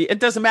it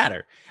doesn't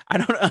matter. I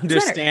don't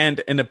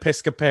understand an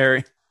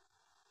Episcoparian.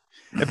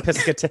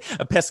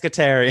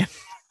 Episcoparian.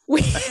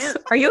 Wait,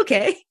 are you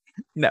okay?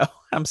 No,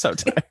 I'm so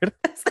tired.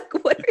 It's like,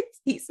 what is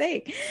he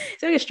saying? He's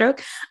having a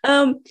stroke.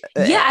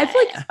 Yeah, I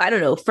feel like, I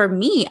don't know. For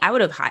me, I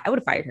would have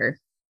fired her.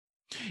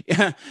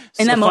 Yeah.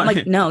 In that moment,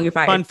 like, no, you're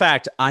fired. Fun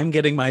fact: I'm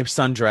getting my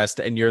son dressed,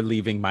 and you're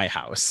leaving my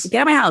house. Get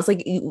out of my house.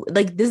 Like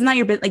this is not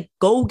your bit. Like,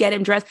 go get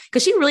him dressed.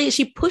 Because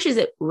she pushes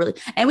it really,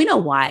 and we know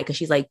why. Because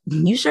she's like,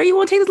 you sure you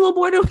won't take this little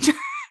boy to church?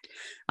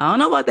 I don't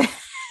know about that.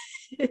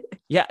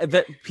 Yeah,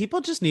 that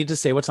people just need to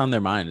say what's on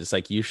their mind. It's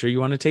like, you sure you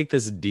want to take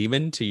this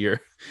demon to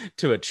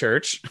a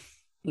church?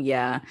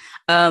 Yeah.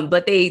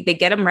 But they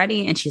get him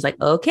ready and she's like,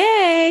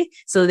 okay.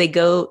 So they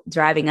go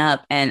driving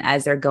up, and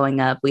as they're going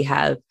up, we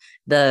have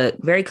the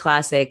very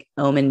classic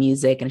Omen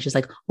music, and it's just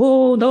like,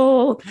 oh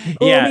no,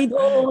 yeah,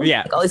 no.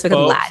 Yeah, like all this fucking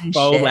Latin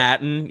shit.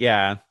 Latin,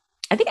 yeah.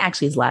 I think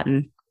actually it's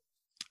Latin.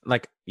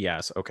 Like,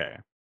 yes, okay.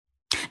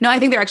 No, I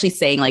think they're actually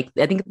saying, like,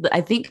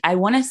 I think I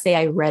want to say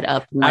I read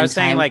up one I was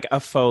saying time, like a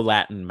faux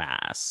Latin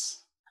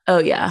mass. Oh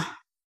yeah,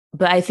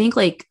 but I think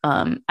like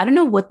I don't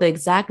know what the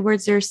exact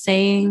words they're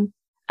saying.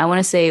 I want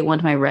to say one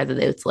time I read that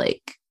it's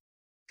like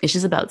it's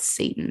just about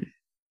Satan.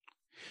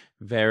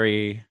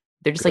 Very.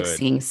 They're just good. like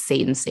singing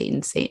Satan,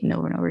 Satan, Satan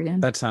over and over again.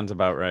 That sounds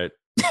about right.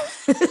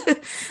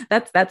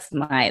 that's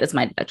my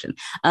deduction.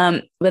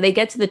 But they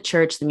get to the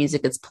church, the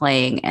music is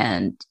playing,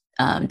 and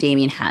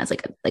Damien has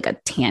like a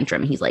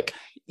tantrum. He's like,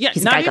 yeah,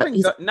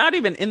 not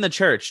even in the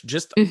church,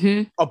 just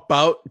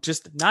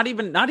not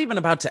even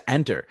about to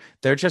enter.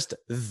 They're just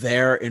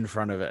there in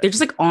front of it. They're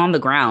just like on the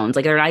grounds,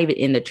 like they're not even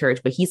in the church.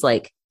 But he's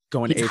like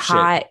going he's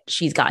hot.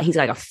 He's got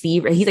like a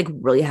fever. He's like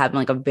really having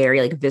like a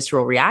very like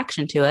visceral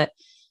reaction to it.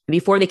 And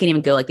before they can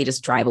even go, like they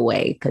just drive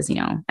away because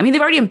I mean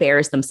they've already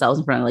embarrassed themselves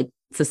in front of like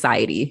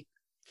society.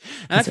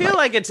 And I feel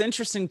like it's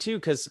interesting too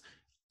because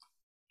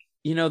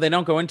they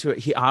don't go into it.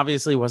 He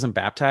obviously wasn't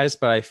baptized,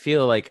 but I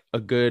feel like a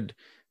good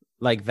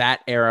like that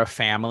era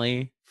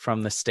family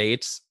from the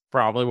States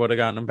probably would have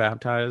gotten him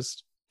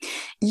baptized.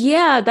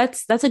 Yeah,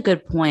 that's a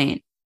good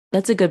point.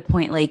 That's a good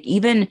point. Like,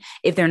 even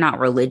if they're not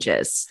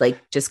religious,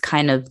 like just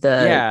kind of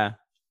the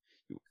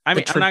I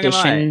mean, the I'm not gonna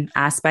lie. tradition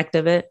aspect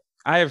of it.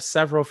 I have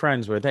several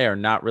friends where they are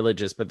not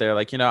religious, but they're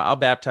like, I'll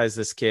baptize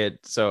this kid.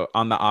 So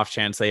on the off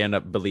chance they end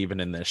up believing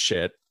in this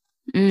shit,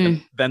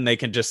 then they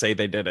can just say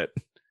they did it.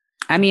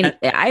 I mean,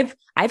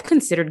 I've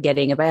considered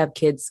if I have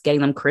kids, getting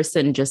them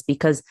christened just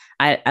because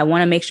I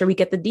want to make sure we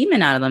get the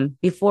demon out of them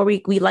before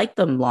we like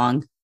them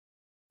long.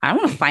 I don't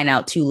want to find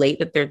out too late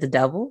that they're the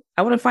devil.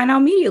 I want to find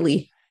out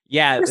immediately.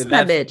 Yeah,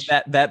 that bitch.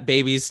 That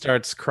baby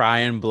starts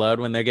crying blood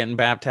when they're getting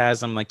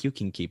baptized. I'm like, you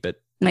can keep it.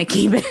 I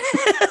keep it.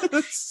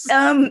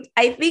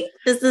 I think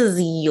this is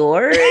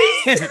yours.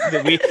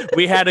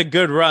 we had a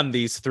good run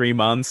these 3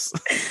 months.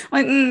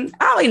 Like, I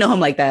don't even know him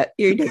like that.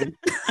 You're taken.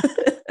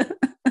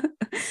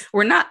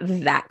 We're not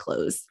that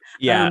close.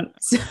 Yeah.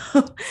 So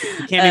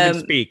you can't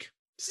even speak.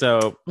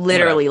 So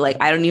literally, like,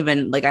 I don't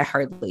even I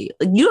hardly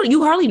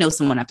you hardly know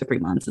someone after 3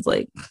 months. It's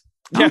like,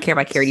 I don't care if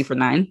I carried you for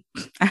 9.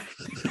 I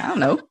don't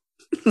know.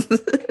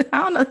 I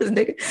don't know this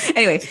nigga.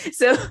 Anyway,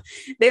 so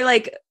they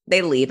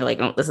leave. They're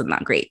like, oh, this is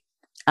not great.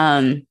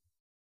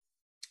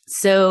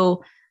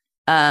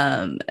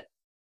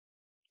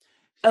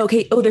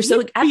 Okay. Oh, they're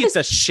so beats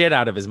the shit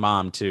out of his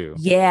mom too.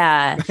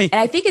 Yeah. And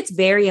I think it's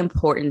very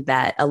important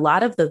that a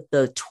lot of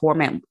the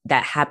torment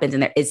that happens in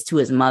there is to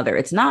his mother.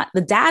 It's not,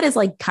 the dad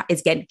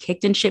is getting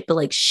kicked and shit, but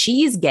like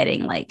she's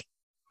getting like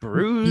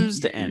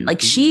bruised and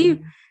like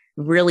she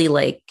really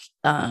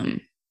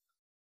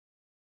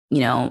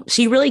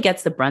she really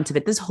gets the brunt of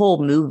it. This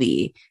whole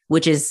movie,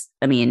 which is,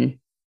 I mean,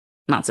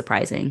 not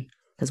surprising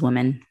because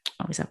women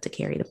always have to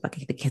carry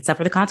the kids,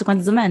 suffer the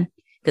consequences of men.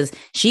 Because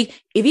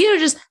if you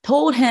just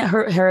told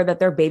her that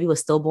their baby was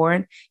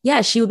stillborn,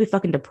 yeah, she would be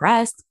fucking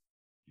depressed.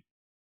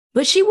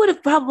 But she would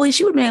have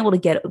been able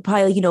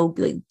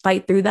to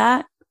fight through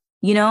that,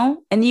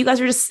 and you guys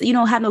are just,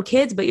 have no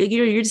kids, but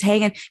you're just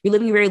hanging, you're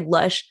living a very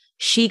lush,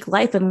 chic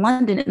life in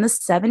London in the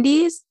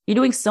 70s. You're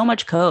doing so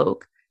much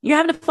coke. You're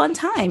having a fun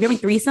time. You're having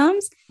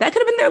threesomes. That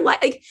could have been their life.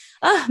 Like,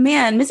 oh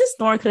man, Mrs.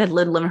 Thorne could have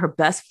living her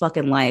best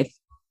fucking life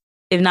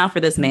if not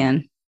for this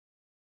man.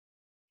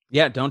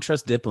 Yeah, don't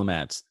trust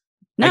diplomats.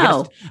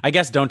 No. I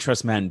guess don't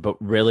trust men, but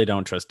really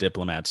don't trust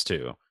diplomats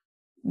too.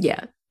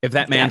 Yeah. If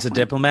that man's a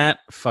diplomat,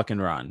 fucking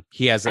run.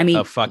 He has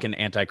a fucking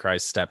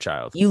Antichrist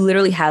stepchild. You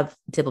literally have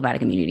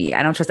diplomatic immunity.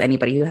 I don't trust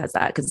anybody who has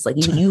that because it's like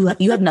you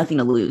have nothing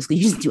to lose.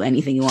 You just do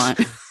anything you want.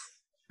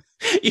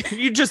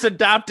 You just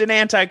adopt an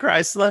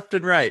Antichrist left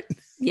and right.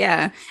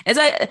 Yeah. It's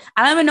like,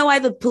 I don't even know why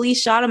the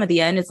police shot him at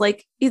the end. It's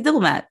like, he's a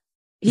diplomat.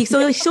 He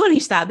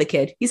stabbed the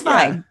kid. He's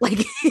fine. Yeah.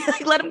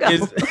 Like, let him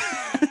go.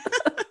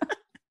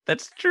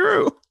 That's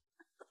true.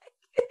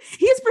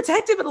 He is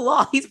protected by the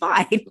law. He's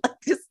fine.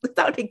 It's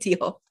not a big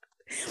deal.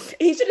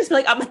 He should just be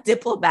like, I'm a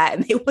diplomat,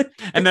 and they would.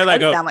 And they're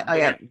like, I'm like, oh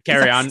yeah,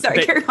 carry on.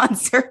 Sorry, carry on,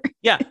 sir.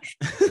 Yeah,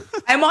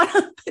 I'm on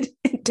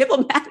a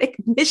diplomatic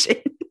mission.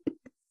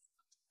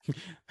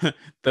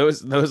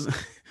 Those,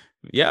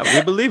 yeah,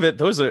 we believe it.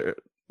 Those are,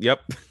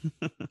 yep.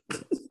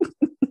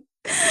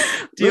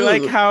 Do you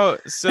like how?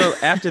 So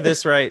after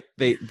this, right?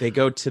 They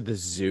go to the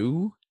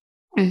zoo,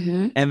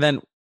 and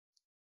then.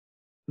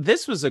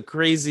 This was a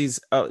crazy.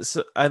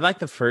 So I like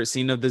the first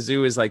scene of the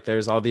zoo is like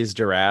there's all these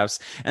giraffes,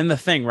 and the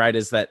thing, right,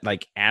 is that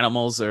like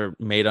animals are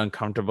made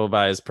uncomfortable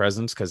by his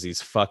presence because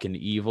he's fucking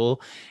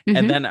evil.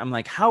 And then I'm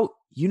like, how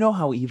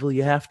evil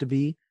you have to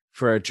be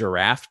for a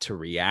giraffe to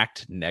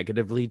react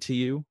negatively to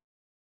you?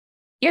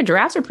 Yeah,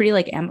 giraffes are pretty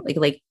like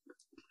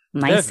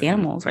nice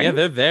animals, right? Yeah,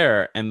 they're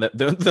there, and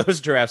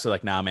those giraffes are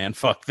like, nah, man,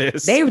 fuck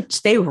this. They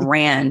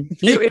ran.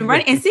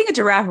 And seeing a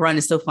giraffe run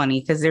is so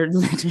funny because they're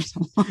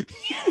so long.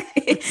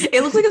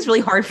 It looks like it's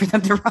really hard for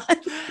them to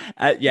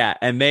run. Yeah,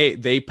 and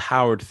they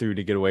powered through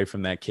to get away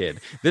from that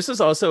kid. This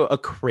is also a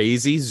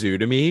crazy zoo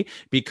to me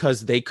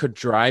because they could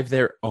drive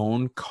their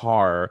own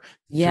car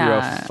through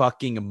a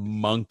fucking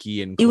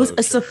monkey enclosure. It was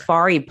a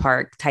safari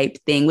park type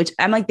thing, which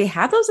I'm like, they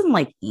have those in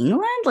like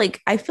England.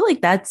 Like, I feel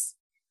like that's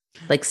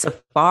like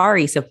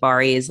safari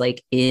is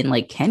like in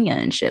like Kenya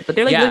and shit. But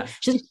they're like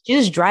she's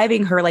just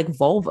driving her like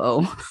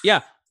Volvo.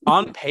 Yeah.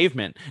 On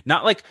pavement,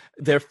 not like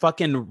their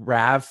fucking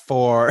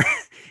RAV4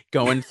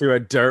 going through a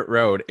dirt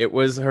road. It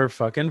was her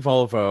fucking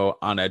Volvo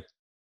on a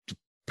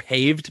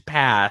paved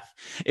path.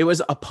 It was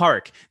a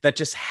park that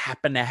just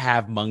happened to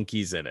have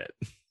monkeys in it.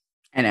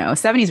 I know.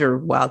 70s were a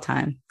wild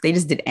time. They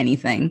just did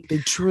anything. They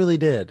truly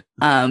did.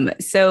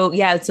 So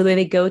when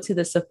they go to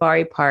the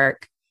safari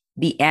park,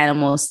 the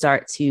animals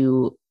start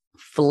to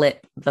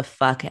flip the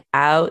fuck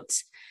out,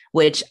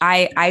 which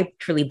I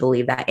truly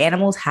believe that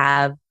animals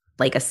have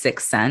like a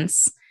sixth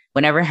sense.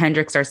 Whenever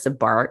Hendrik starts to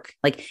bark,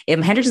 like if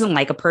Hendrik doesn't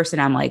like a person,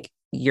 I'm like,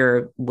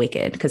 you're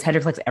wicked, because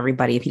Hendrik likes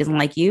everybody. If he doesn't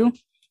like you,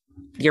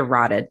 you're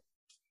rotted.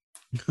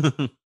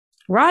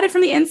 Rotted from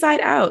the inside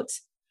out.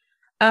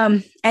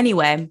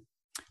 Anyway,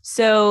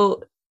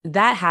 so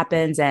that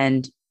happens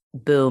and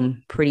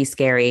boom, pretty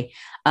scary.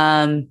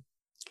 I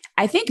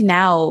think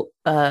now,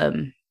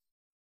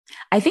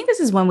 I think this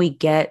is when we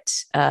get,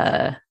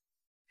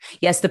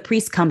 yes, the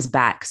priest comes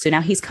back. So now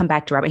he's come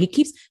back to Robert. He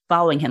keeps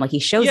following him. Like he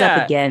shows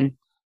up again.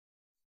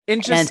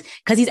 And just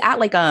because he's at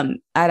like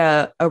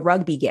at a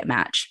rugby get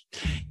match.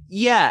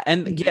 Yeah,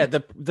 and yeah,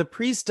 the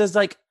priest does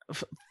like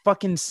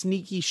fucking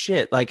sneaky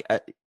shit, like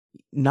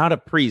not a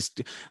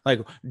priest,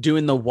 like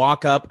doing the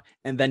walk up,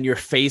 and then your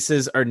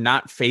faces are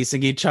not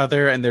facing each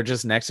other, and they're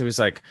just next to. He's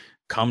like,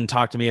 "Come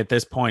talk to me at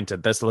this point,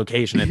 at this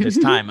location, at this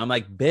time." I'm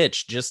like,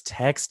 "Bitch, just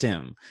text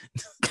him."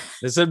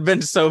 This would have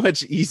been so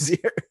much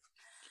easier.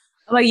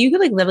 Like you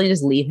could like literally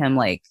just leave him,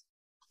 like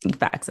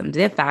fax him. Do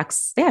they have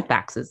fax? They have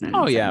faxes.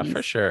 Oh yeah,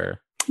 for sure.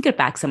 You could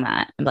fax him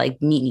that and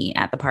like meet me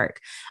at the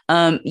park.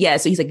 Yeah.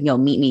 So he's like,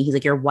 meet me. He's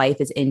like, your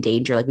wife is in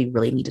danger. Like, we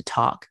really need to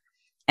talk.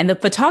 And the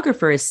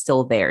photographer is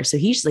still there. So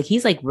he's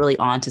like really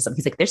on to something.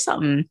 He's like, there's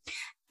something.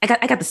 I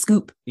got the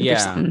scoop.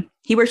 Yeah.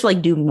 He works for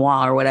like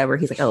DeuxMoi or whatever.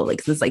 He's like, oh,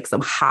 like this is like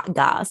some hot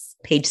goss.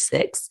 Page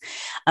 6.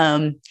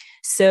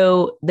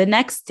 So the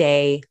next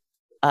day,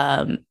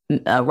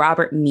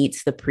 Robert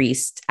meets the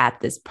priest at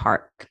this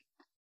park.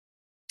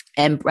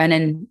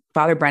 And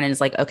Father Brennan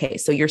is like, okay,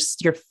 so your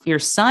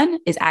son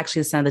is actually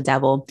the son of the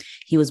devil.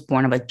 He was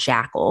born of a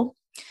jackal,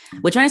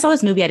 which when I saw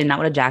this movie, I did not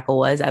know what a jackal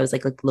was. I was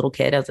like a little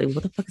kid. I was like,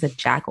 what the fuck is a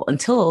jackal?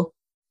 Until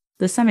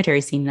the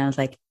cemetery scene. And I was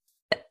like,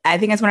 I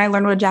think that's when I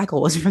learned what a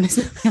jackal was from this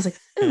movie. I was like,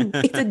 ooh,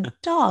 it's a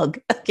dog.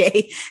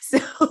 Okay. So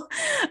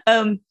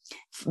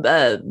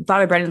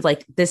Father Brennan's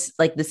like, this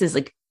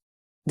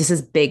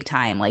is big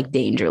time, like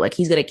danger. Like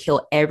he's going to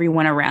kill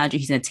everyone around you.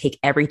 He's going to take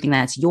everything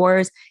that's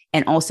yours.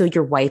 And also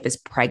your wife is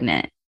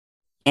pregnant.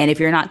 And if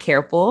you're not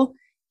careful,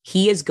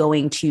 he is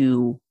going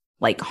to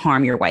like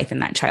harm your wife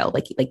and that child.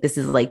 Like this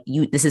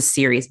is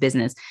serious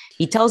business.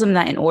 He tells him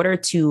that in order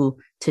to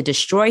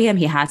destroy him,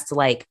 he has to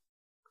like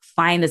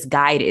find this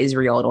guy to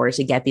Israel in order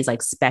to get these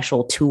like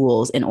special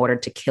tools in order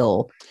to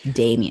kill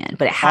Damien.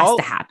 But it has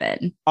to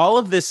happen. All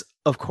of this,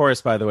 of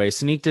course, by the way,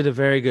 Sneak did a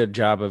very good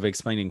job of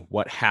explaining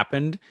what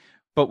happened.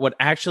 But what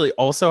actually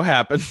also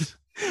happened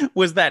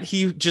was that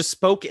he just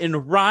spoke in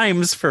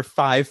rhymes for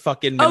 5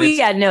 fucking minutes. Oh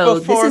yeah, no,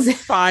 before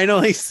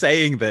finally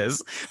saying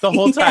this the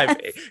whole time.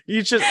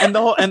 You just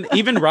and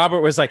even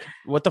Robert was like,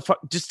 "What the fuck?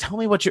 Just tell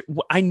me what you.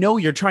 I know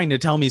you're trying to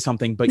tell me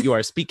something, but you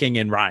are speaking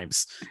in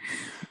rhymes."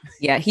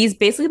 Yeah, he's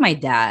basically my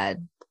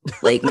dad.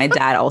 Like my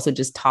dad also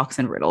just talks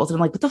in riddles, and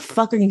I'm like, "What the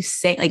fuck are you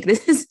saying? Like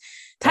this is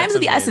times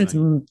of the essence,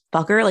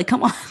 fucker. Like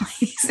come on,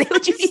 like, say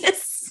what you need to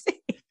say."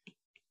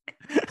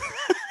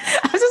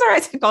 I'm so sorry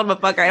I called him a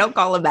fucker. I don't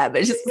call him that,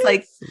 but it's just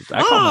like,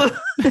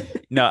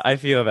 no, I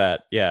feel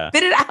that. Yeah.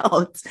 Spit it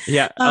out.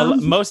 Yeah.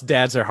 Most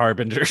dads are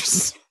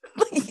harbingers.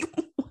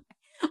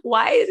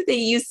 Why did they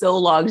use so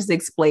long just to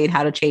explain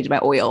how to change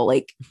my oil?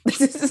 Like,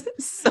 this is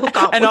so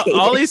complicated. And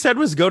all he said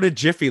was go to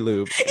Jiffy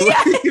Lube.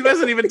 Yeah. He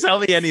doesn't even tell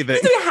me anything.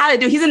 He doesn't know how to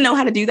do. He doesn't know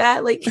how to do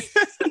that. Like,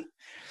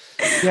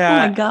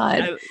 yeah. Oh my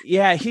God.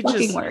 He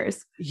fucking just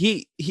worse.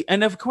 He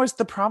and of course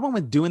the problem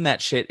with doing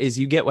that shit is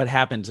you get what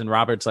happens, and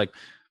Robert's like,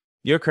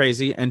 "You're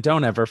crazy and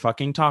don't ever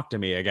fucking talk to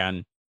me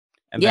again."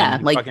 And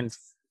then like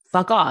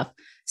fuck off.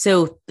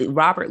 So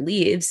Robert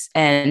leaves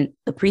and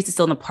the priest is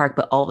still in the park,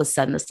 but all of a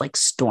sudden this like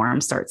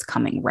storm starts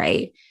coming,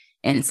 right?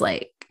 And it's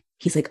like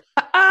he's like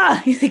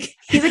he's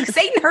like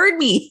Satan heard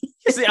me.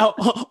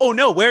 oh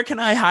no, where can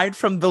I hide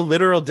from the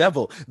literal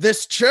devil?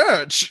 This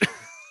church.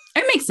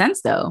 It makes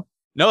sense though.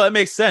 No, that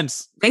makes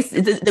sense. Makes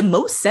the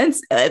most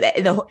sense.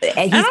 The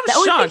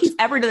only thing he's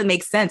ever done that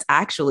makes sense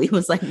actually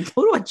was like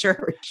go to a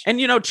church. And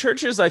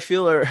churches I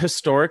feel are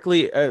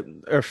historically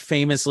or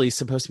famously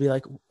supposed to be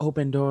like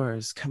open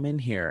doors, come in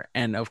here,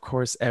 and of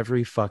course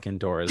every fucking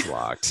door is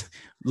locked,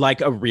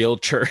 like a real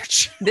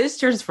church. This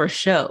church is for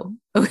show.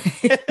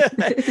 Okay,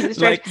 this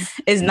church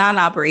is not an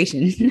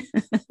operation.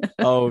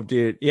 Oh,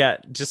 dude. Yeah.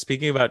 Just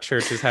speaking about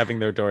churches having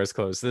their doors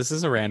closed. This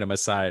is a random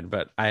aside,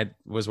 but I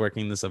was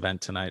working this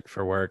event tonight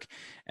for work.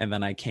 And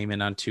then I came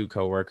in on 2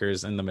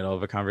 coworkers in the middle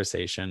of a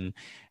conversation.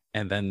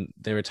 And then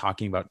they were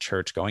talking about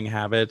church going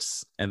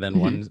habits. And then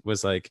one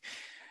was like,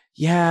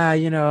 yeah,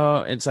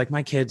 it's like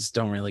my kids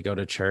don't really go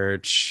to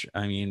church.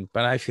 I mean,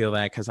 but I feel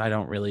that because I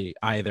don't really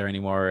either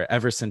anymore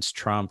ever since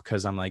Trump,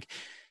 because I'm like,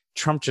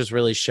 Trump just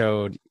really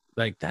showed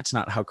like that's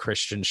not how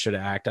Christians should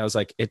act. I was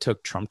like, it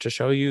took Trump to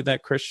show you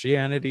that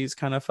Christianity is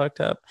kind of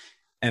fucked up.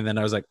 And then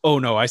I was like, oh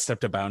no, I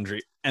stepped a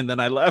boundary. And then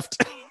I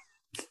left.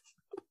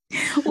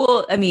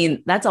 Well, I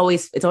mean, it's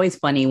always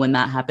funny when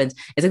that happens.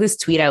 It's like this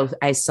tweet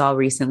I saw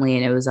recently,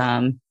 and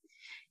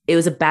it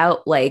was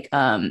about like,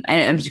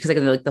 and because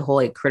like the whole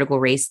like critical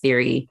race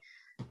theory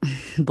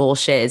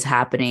bullshit is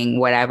happening,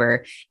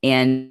 whatever.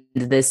 And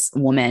this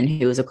woman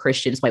who was a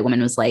Christian, this white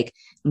woman, was like,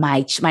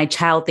 my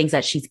child thinks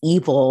that she's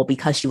evil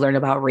because she learned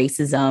about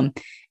racism.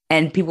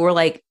 And people were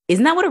like,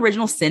 isn't that what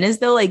original sin is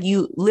though? Like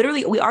we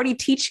already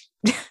teach,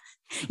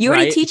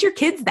 already teach your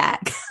kids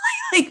that.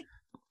 Like,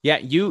 yeah,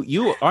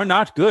 you are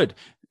not good.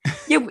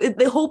 Yeah.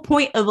 The whole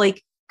point of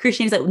like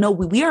Christianity is like, no,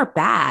 we are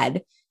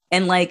bad.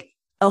 And like,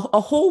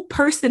 a whole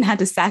person had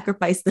to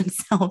sacrifice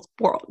themselves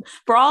for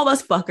all of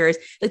us fuckers.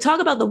 They talk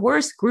about the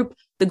worst group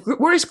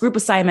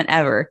assignment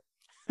ever.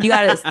 You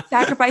got to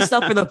sacrifice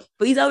stuff for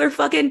these other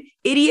fucking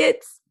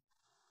idiots.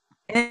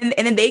 And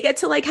then they get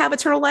to like have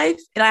eternal life.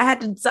 And I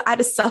had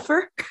to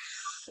suffer.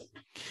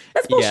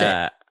 That's bullshit.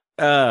 Yeah.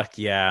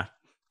 Yeah.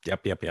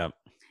 Yep.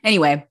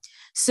 Anyway,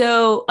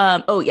 so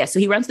so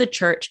he runs to the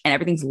church and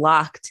everything's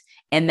locked.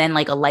 And then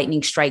like a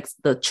lightning strikes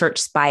the church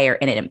spire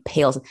and it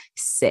impales.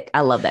 Sick.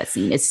 I love that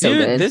scene. It's so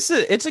good.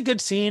 It's a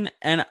good scene.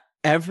 And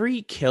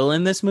every kill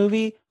in this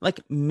movie, like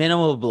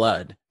minimal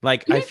blood.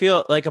 Like I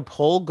feel like a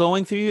pole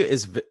going through you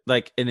is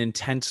like an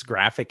intense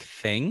graphic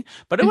thing,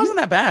 but it wasn't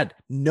that bad.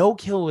 No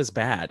kill was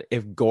bad.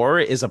 If gore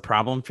is a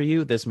problem for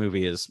you, this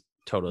movie is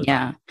totally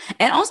fine.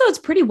 And also it's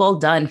pretty well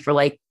done for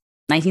like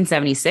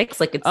 1976.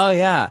 Like it's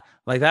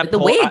like that. The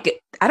pole, way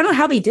I don't know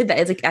how they did that.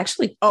 It's like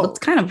actually looks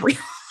kind of real.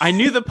 I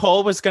knew the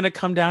pole was gonna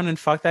come down and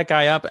fuck that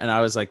guy up, and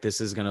I was like, this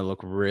is gonna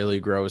look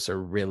really gross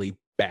or really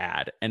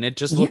bad. And it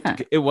just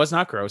looked it was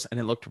not gross and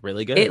it looked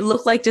really good. It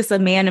looked like just a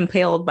man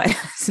impaled by a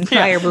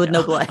fire with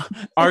no blood.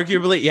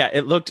 Arguably,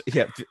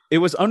 it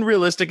was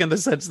unrealistic in the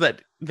sense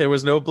that there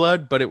was no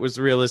blood, but it was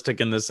realistic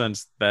in the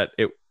sense that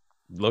it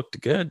looked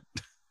good.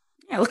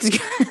 Yeah, it looks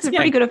good. It's a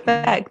pretty good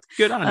effect.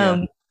 Good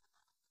on you.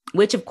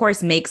 Which of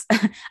course makes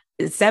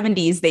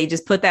 70s, they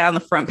just put that on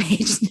the front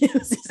page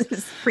news.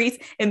 This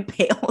priest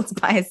impaled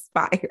by a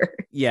spire.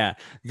 Yeah.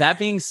 That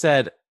being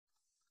said,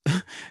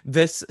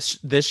 this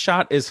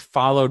shot is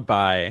followed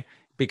by,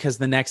 because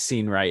the next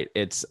scene, right?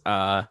 It's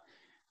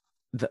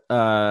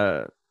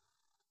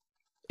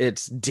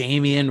it's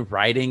Damien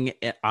riding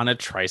on a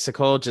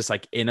tricycle, just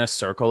like in a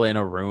circle in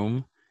a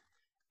room.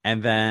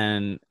 And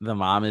then the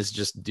mom is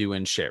just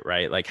doing shit,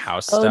 right? Like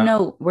house stuff. Oh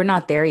no, we're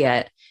not there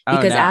yet.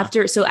 Because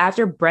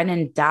after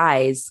Brennan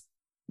dies,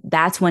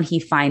 that's when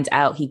he finds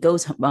out. He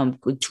goes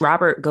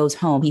Robert goes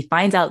home. He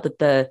finds out that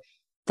the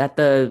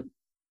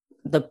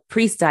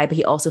priest died, but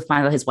he also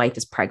finds out his wife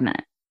is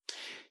pregnant.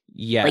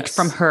 Yes. Like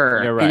from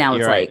her. Right, and now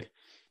it's like,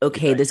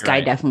 okay, this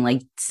guy definitely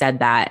like said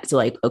that. So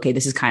like, okay,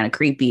 this is kind of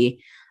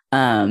creepy.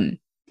 And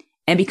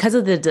because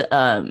of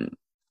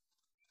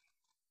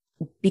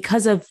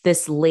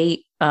this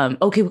late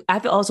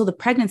after also the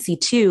pregnancy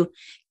too,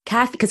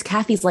 Kathy, because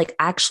Kathy's like,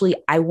 actually,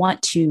 I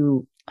want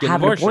to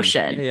have an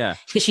abortion. Yeah.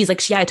 Because she's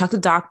like, I talked to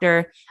the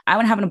doctor. I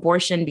want to have an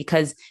abortion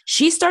because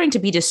she's starting to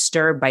be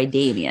disturbed by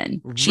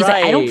Damien. She's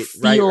like, I don't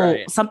feel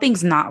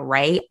something's not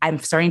right. I'm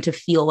starting to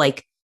feel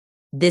like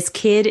this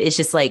kid is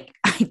just like,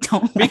 I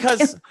don't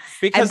because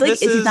I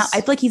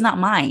feel like he's not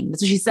mine.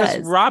 That's what she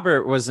says.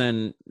 Robert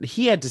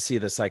he had to see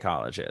the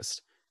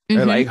psychologist.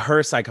 Or like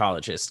her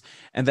psychologist.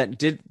 And that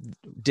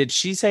did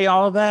she say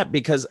all of that?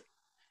 Because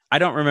I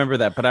don't remember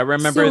that, but I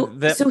remember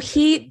the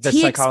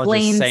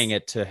psychologist saying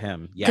it to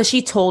him. Yeah. Because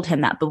she told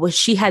him that. But what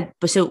she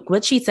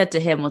said to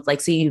him was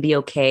like, so you'd be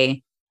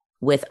okay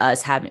with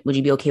us would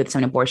you be okay with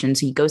some abortion?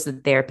 So he goes to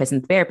the therapist,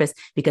 and the therapist,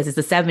 because it's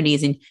the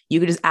 70s and you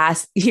could just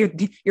ask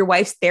your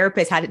wife's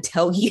therapist had to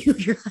tell you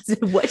your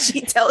husband what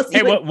she tells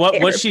you. Hey,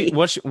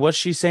 what's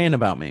she saying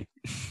about me?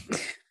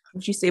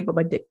 What'd she say about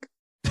my dick?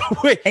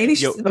 Wait,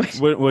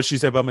 what'd she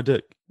say about my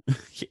dick?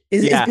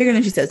 It's bigger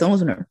than she says. Don't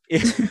listen to her.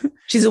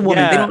 She's a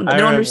woman. They don't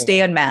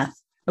understand math.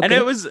 Okay? And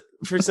it was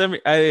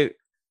it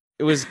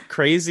was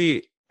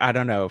crazy. I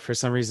don't know. For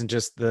some reason,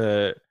 just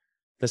the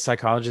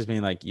psychologist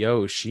being like,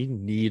 "Yo, she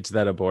needs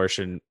that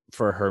abortion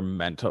for her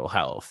mental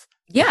health."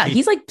 Yeah,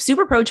 he's like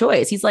super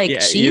pro-choice. He's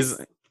like,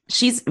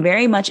 she's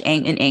very much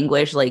in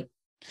anguish. Like,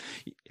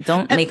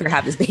 don't make her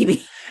have this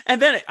baby.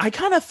 And then I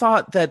kind of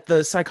thought that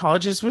the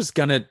psychologist was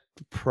gonna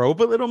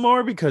probe a little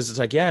more, because it's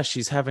like, yeah,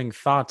 she's having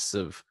thoughts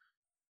of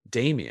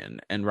Damien,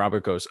 and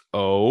Robert goes,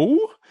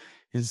 "Oh,"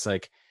 it's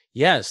like,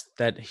 yes,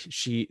 that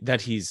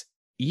he's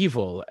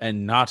evil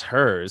and not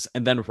hers.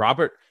 And then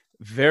Robert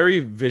very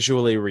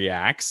visually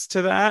reacts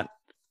to that.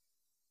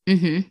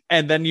 Mm-hmm.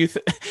 And then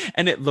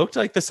and it looked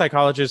like the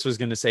psychologist was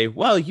going to say,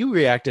 well, you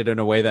reacted in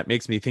a way that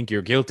makes me think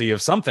you're guilty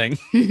of something.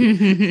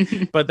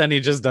 But then he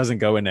just doesn't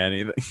go into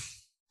anything.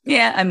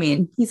 Yeah, I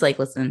mean, he's like,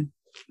 listen,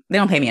 they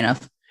don't pay me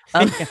enough.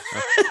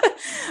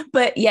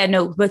 But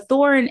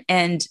Thorne,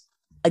 and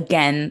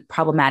again,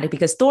 problematic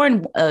because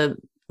Thorne,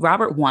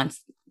 Robert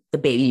wants the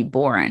baby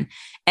born.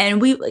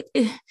 And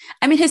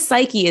his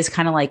psyche is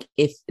kind of like,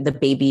 if the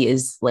baby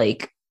is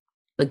like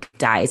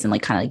dies and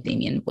like kind of like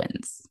Damien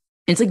wins.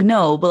 And it's like,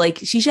 no, but like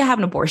she should have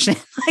an abortion.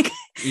 Like,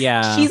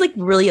 yeah, she's like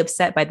really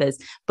upset by this.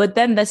 But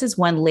then this is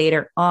when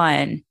later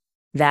on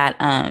that,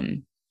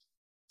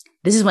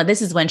 this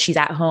is when she's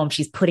at home,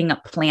 she's putting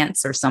up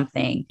plants or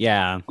something.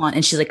 Yeah.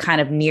 And she's like kind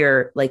of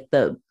near like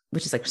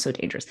which is like so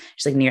dangerous.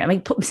 She's like near,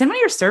 send one of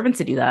your servants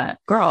to do that,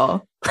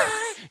 girl.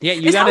 Yeah,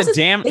 you got a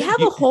damn. They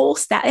have a whole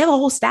staff. They have a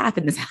whole staff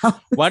in this house.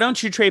 Why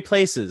don't you trade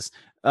places?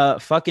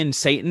 Fucking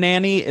Satan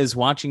Annie is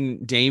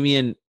watching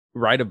Damien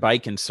ride a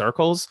bike in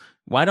circles.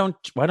 Why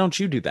don't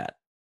you do that?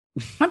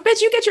 I bet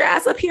you get your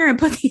ass up here and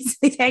put these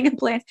hanging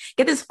plants.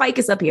 Get this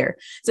ficus up here.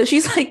 So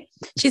she's putting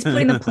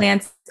the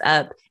plants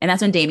up, and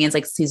that's when Damien's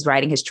like, he's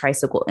riding his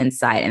tricycle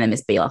inside, and then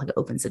Miss Baylock like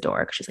opens the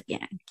door because she's like,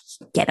 yeah,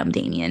 get him,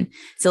 Damien.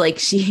 So like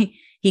he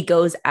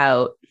goes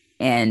out.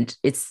 And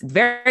it's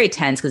very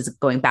tense because it's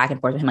going back and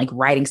forth with him, like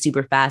riding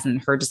super fast,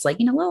 and her just like,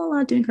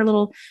 doing her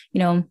little,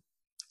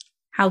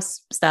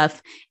 house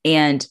stuff,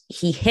 and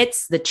he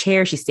hits the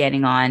chair she's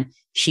standing on.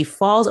 She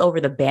falls over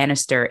the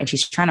banister and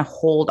she's trying to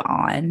hold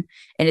on.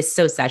 And it's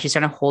so sad. She's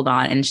trying to hold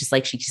on and it's just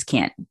like she just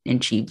can't.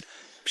 And she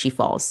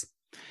falls.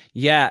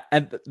 Yeah.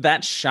 And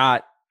that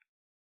shot,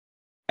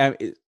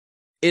 it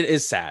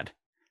is sad.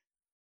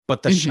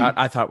 But the shot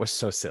I thought was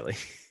so silly.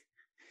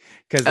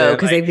 Because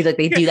they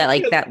do that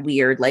like that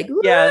weird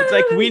yeah,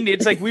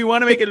 it's like we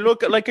want to make it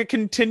look like a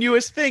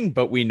continuous thing,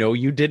 but we know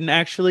you didn't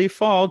actually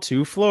fall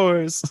 2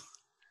 floors.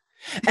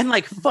 And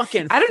like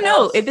fucking I don't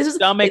know if this is a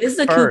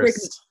Kubrick.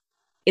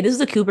 If this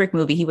is a Kubrick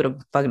movie, he would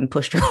have fucking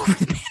pushed her over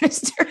the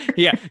banister.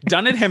 Yeah,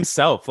 done it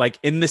himself. Like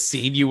in the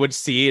scene, you would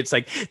see it's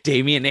like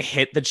Damien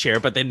hit the chair,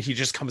 but then he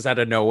just comes out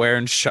of nowhere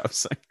and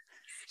shoves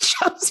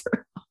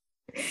her.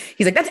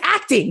 He's like, "That's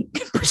acting."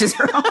 Pushes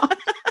her off.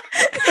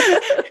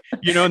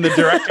 You know, in the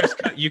director's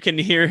cut, you can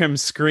hear him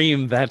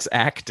scream, "That's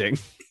acting."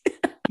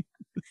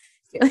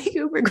 Stanley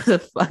Kubrick was a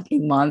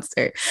fucking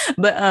monster.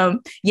 But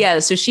yeah,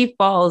 so she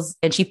falls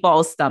and she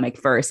falls stomach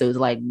first. So it was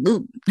like,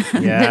 ooh,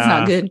 that's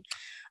not good.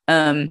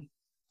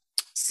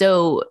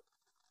 So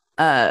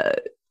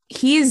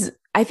he's,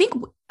 I think,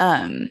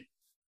 I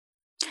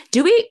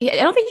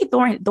don't think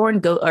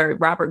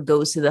Robert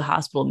goes to the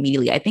hospital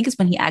immediately. I think it's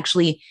when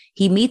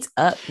he meets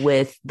up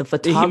with the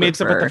photographer. He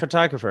meets up with the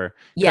photographer.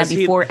 Yeah,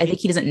 before I think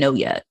he doesn't know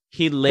yet.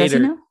 He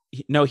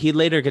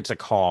later gets a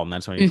call, and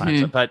that's when he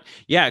finds it. But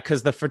yeah,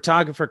 because the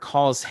photographer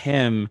calls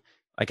him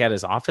like at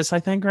his office,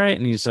 I think, right?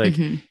 And he's like,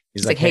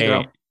 he's like, "Hey,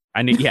 girl.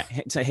 I need,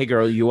 it's like, hey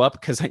girl, you up?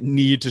 Because I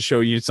need to show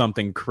you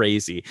something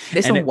crazy."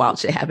 There's some wild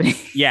shit happening.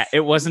 Yeah, it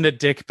wasn't a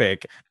dick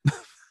pic,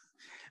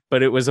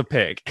 but it was a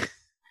pic.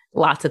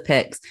 Lots of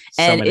pics.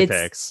 And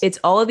it's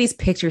all of these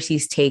pictures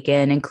he's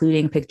taken,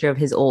 including a picture of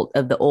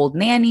the old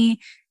nanny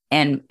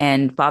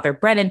and Father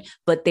Brennan.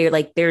 But they're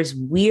like, there's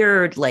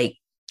weird, like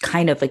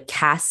kind of a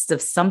cast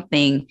of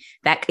something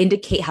that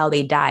indicate how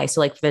they die. So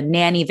like for the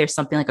nanny, there's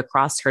something like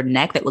across her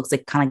neck that looks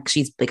like kind of like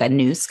she's like a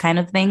noose kind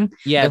of thing.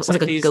 Yeah, it's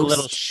like these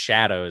little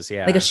shadows.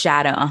 Yeah, like a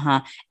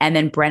shadow. And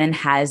then Brennan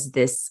has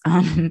this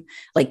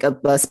like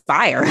a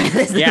spire.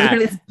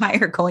 This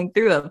spire going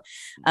through him.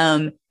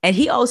 And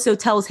he also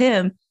tells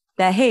him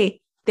that, hey,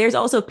 there's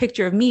also a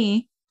picture of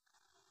me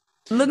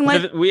looking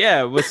like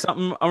with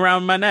something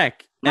around my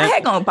neck. My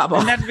head gonna pop off.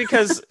 And that's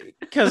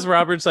because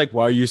Robert's like,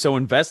 "Why are you so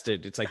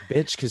invested?" It's like,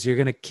 "Bitch, because you're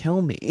gonna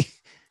kill me."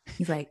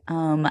 He's like,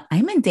 I'm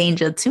in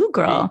danger too,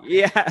 girl.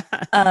 Yeah.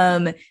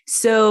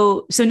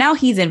 So now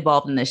he's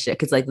involved in this shit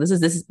because like this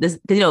is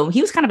you know,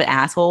 he was kind of an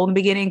asshole in the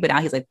beginning, but now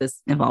he's like,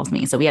 this involves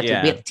me, so we have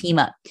to team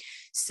up.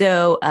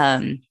 So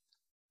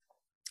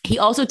he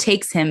also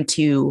takes him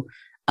to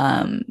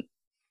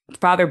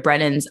Father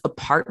Brennan's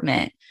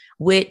apartment,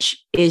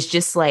 which is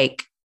just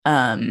like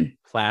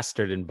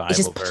plastered in Bible. It's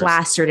just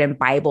plastered in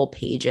Bible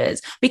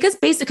pages because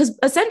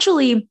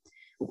essentially,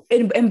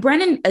 and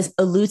Brennan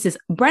alludes this.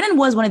 Brennan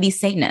was one of these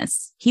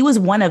Satanists. He was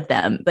one of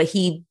them, but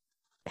he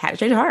had a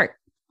change of heart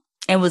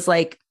and was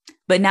like,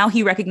 but now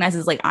he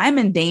recognizes like, I'm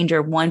in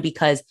danger. One,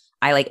 because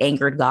I like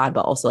angered God,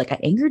 but also like I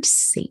angered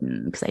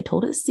Satan because I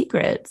told his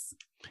secrets.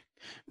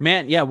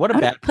 Man, yeah, what a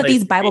bad put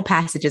these Bible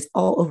passages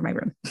all over my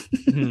room.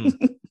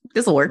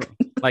 This will work.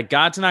 Like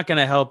God's not going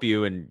to help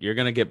you, and you're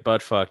going to get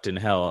butt fucked in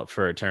hell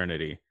for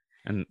eternity,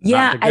 and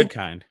not the good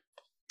kind.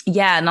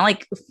 Yeah, not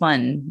like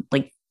fun,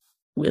 like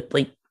with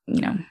like, you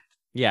know.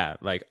 Yeah,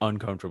 like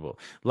uncomfortable,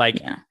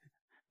 like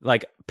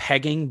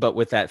pegging, but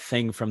with that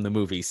thing from the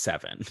movie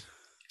Seven.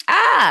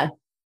 I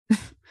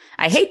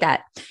hate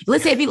that.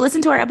 If you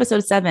listen to our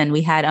episode 7,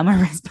 we had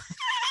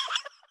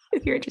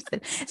if you're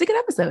interested, it's a good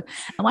episode.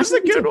 It's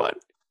a good one.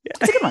 Yeah.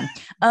 It's a good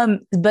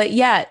one. But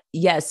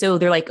yeah. So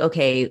they're like,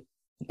 okay,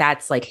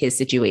 that's like his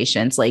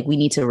situation. It's like, we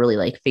need to really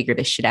like figure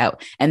this shit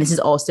out. And this is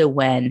also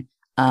when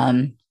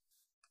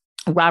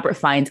Robert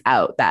finds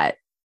out that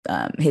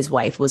his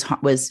wife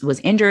was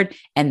injured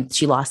and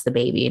she lost the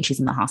baby and she's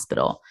in the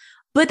hospital.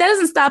 But that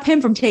doesn't stop him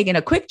from taking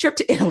a quick trip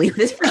to Italy with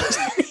his friends.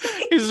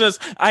 He's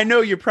just, I know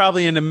you're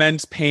probably in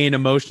immense pain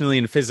emotionally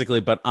and physically,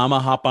 but I'm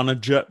gonna hop on a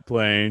jet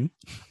plane.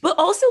 But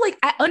also, like,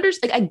 I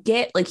understand, like, I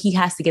get, like, he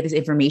has to get this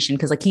information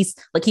because, like,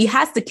 he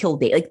has to kill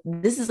Damien. Like,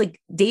 this is, like,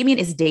 Damien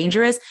is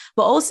dangerous,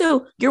 but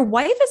also your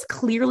wife is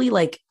clearly,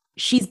 like,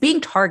 she's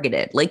being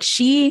targeted. Like,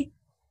 she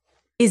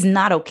is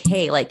not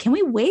okay. Like, can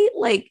we wait?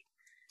 Like,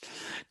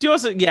 do you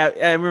also,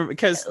 I remember,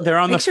 because they're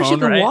on the phone, she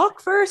can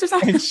walk first or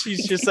something. And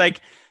she's just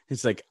like,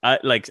 it's like,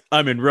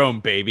 I'm in Rome,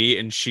 baby.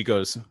 And she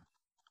goes,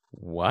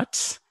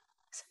 what?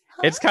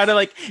 It's kind of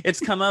like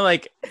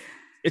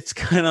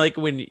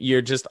when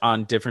you're just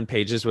on different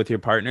pages with your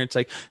partner. It's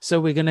like,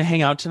 so we're gonna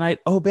hang out tonight.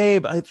 Oh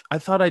babe, I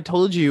thought I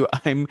told you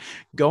I'm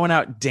going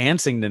out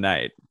dancing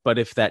tonight. But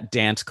if that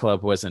dance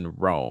club was in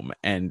Rome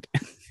and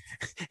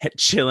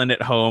chilling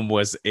at home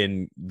was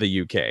in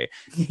the UK.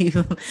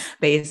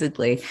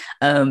 Basically,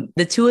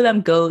 the two of them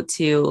go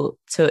to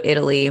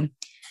Italy,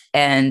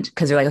 and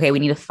because they're like, okay, we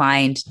need to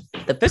find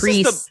the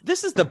priest.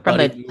 This is the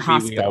buddy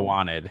movie we all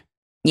wanted.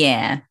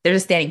 Yeah, they're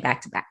just standing back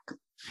to back.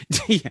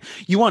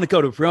 You want to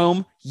go to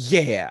Rome?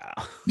 Yeah.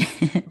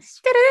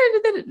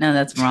 No,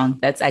 that's wrong.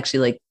 That's actually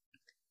like,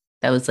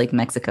 that was like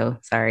Mexico.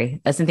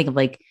 Sorry. I was thinking of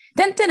like,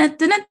 there we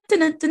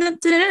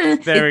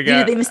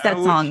go. They missed that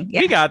song.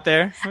 We got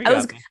there. I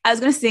was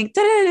going to sing.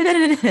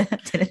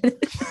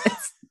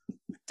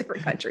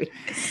 Different country.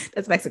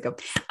 That's Mexico.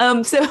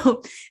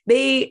 So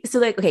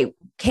like,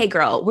 okay,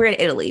 girl, we're in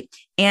Italy.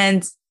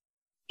 And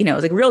it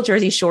was like Real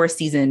Jersey Shore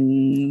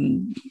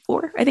season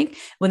 4, I think,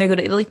 when they go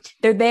to Italy.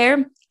 They're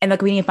there and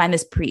like, we need to find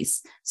this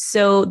priest.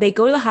 So they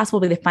go to the hospital,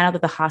 but they find out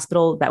that the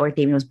hospital that where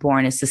Damien was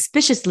born is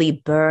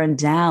suspiciously burned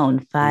down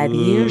 5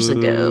 years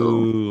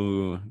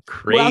ago.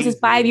 Crazy. Who else is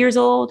 5 years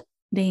old?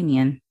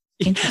 Damien.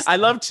 I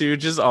love too,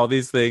 just all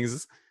these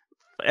things.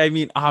 I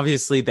mean,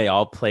 obviously they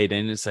all played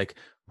in. It's like,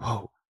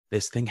 whoa,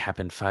 this thing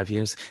happened 5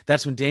 years.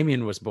 That's when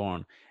Damien was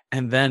born.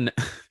 And then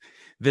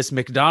this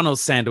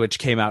McDonald's sandwich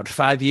came out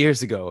 5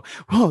 years ago.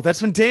 Whoa,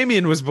 that's when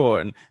Damien was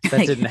born.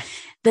 That didn't.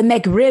 The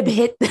McRib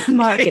hit the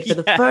market for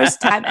the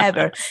first time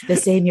ever, the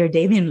same year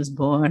Damien was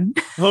born.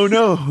 Oh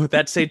no,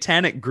 that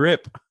satanic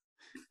grip.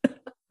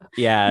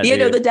 Yeah.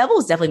 No, the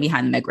devil's definitely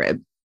behind the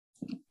McRib.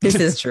 This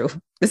is true.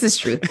 This is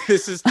true.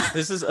 This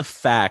is a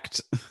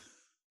fact.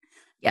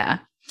 Yeah.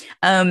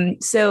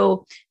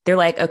 So they're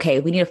like,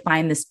 okay, we need to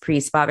find this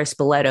priest, Father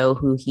Spoleto,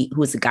 who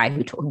was the guy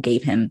who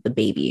gave him the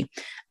baby.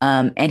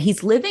 And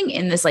he's living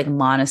in this like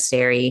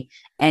monastery,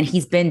 and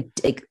he's been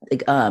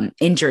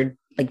injured,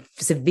 like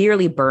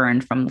severely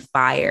burned from the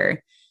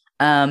fire.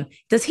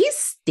 Does he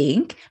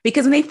stink?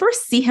 Because when they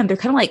first see him, they're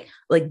kind of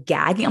like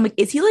gagging. I'm like,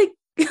 is he like?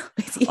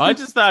 I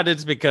just thought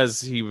it's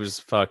because he was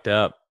fucked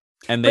up.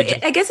 And I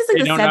guess it's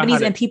like the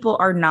 70s and people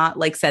are not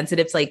like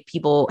sensitive to like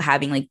people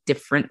having like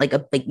different like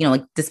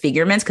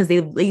disfigurements, because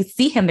they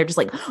see him, they're just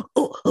like,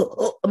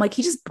 oh. I'm like,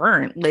 he just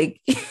burnt. Like,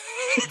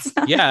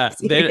 yeah.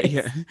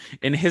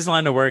 In his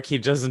line of work, he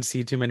doesn't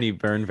see too many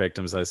burn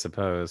victims, I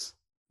suppose.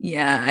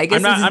 Yeah, I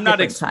guess I'm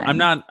not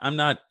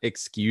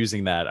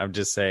excusing that. I'm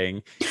just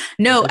saying.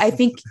 No, I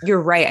think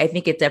you're right. I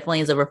think it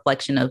definitely is a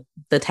reflection of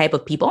the type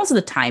of people, also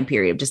the time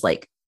period of just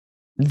like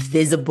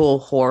visible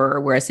horror.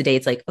 Whereas today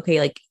it's like,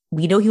 okay, like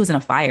we know he was in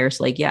a fire,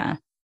 so like, yeah,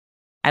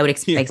 I would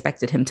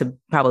expected him to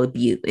probably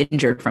be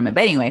injured from it.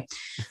 But anyway,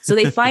 so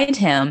they find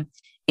him,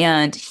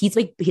 and he's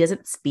like, he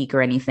doesn't speak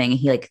or anything.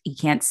 He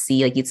can't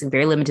see, like it's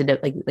very limited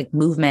like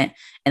movement,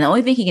 and the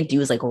only thing he can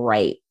do is like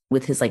write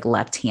with his like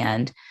left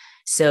hand.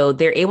 So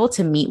they're able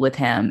to meet with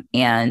him,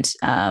 and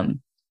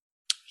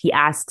he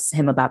asks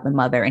him about the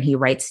mother, and he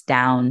writes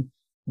down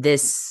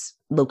this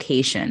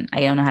location.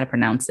 I don't know how to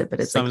pronounce it, but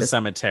it's some like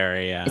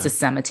cemetery. Yeah, it's a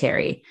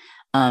cemetery.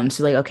 So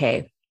like,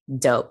 okay,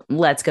 dope.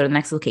 Let's go to the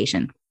next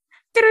location.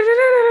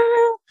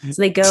 So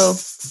they go.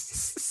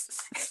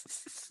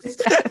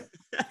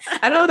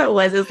 I don't know what that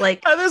was. It's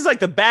like, oh, this is like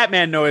the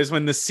Batman noise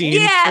when the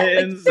scene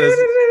ends. So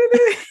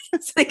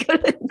they go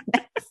to the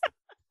next.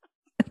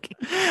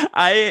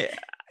 Okay.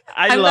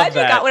 I'm glad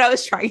you got what I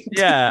was trying to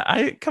do.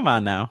 Yeah, come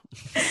on now.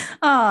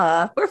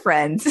 We're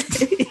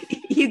friends.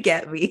 You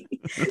get me.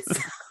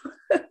 So,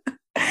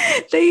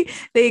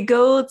 they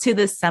go to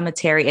the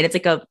cemetery, and it's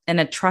like an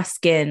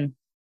Etruscan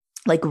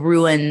like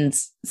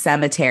ruins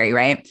cemetery,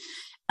 right?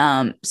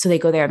 So they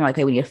go there, and they're like,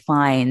 okay, we need to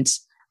find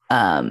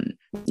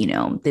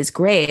these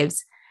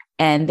graves,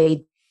 and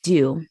they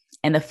do.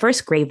 And the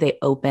first grave they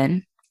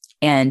open,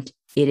 and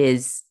it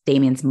is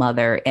Damien's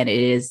mother, and it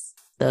is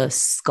the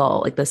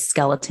skull, like the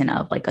skeleton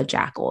of like a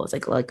jackal. It's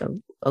like a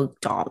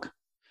dog.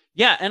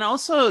 Yeah, and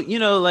also,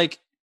 like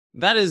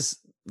that is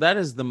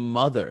the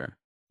mother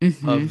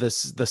of the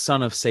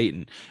son of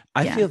Satan.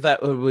 I feel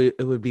that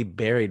it would be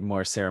buried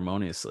more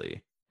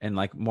ceremoniously and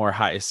like more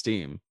high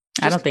esteem.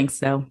 I don't think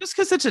so. Just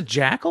because it's a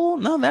jackal?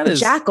 No, that is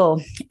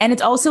jackal, and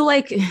it's also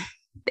like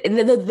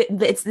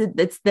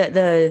it's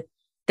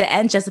the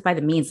end justify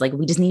the means. Like,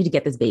 we just need to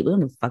get this baby. We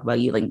don't give a fuck about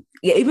you. Like,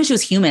 even if she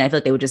was human, I feel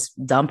like they would just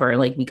dump her.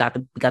 Like, we got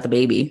the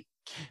baby.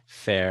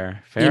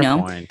 Fair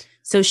point.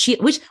 So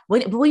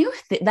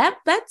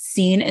that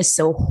scene is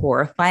so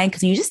horrifying,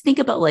 because you just think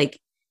about like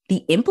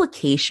the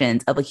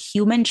implications of a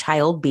human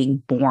child being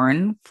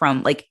born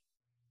from like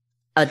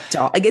a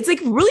dog. Like, it's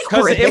like really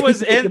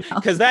horrific.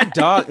 Because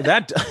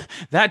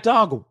that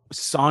dog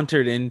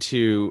sauntered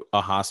into a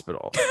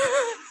hospital.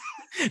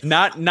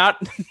 not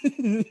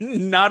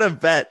a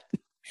vet.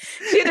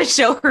 She had to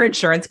show her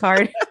insurance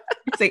card.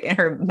 It's like in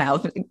her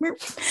mouth.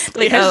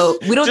 Like, oh,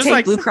 we don't take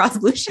like, Blue Cross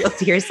Blue Shield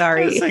here.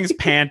 Sorry. This thing's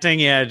panting.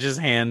 Yeah, just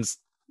hands.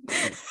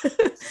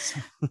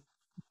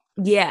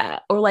 Yeah.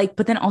 Or like,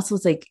 but then also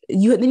it's like,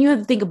 you have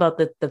to think about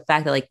the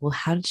fact that like, well,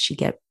 how did she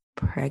get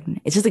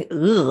pregnant? It's just like,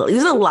 ugh,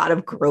 there's a lot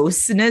of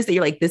grossness that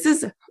you're like, this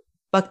is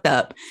fucked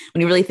up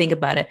when you really think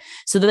about it.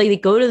 So they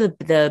go to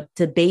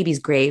the baby's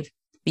grave,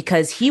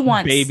 because he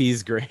wants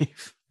baby's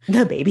grave.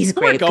 The baby's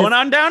grave. We're going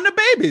on down to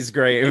Baby's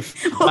Grave.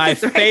 My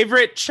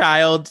favorite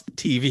child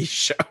TV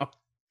show.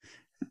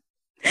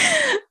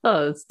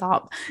 Oh,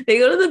 stop. They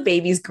go to the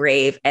baby's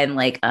grave, and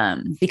like,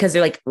 because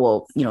they're like,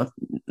 well,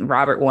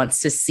 Robert wants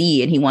to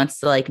see, and he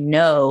wants to like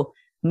know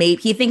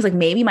maybe he thinks like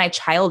maybe my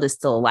child is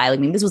still alive. Like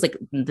maybe this was like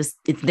this.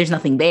 There's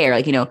nothing there.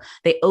 Like, you know,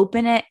 they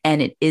open it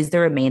and it is the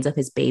remains of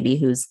his baby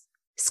whose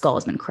skull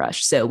has been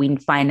crushed. So we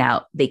find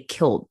out they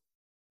killed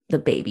the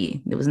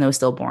baby. There was no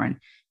stillborn.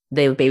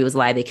 The baby was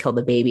alive. They killed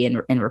the baby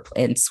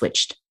and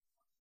switched,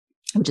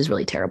 which is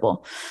really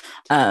terrible.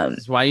 This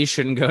is why you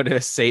shouldn't go to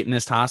a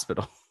Satanist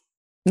hospital.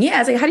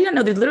 Yeah, it's like, how do you not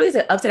know? There's literally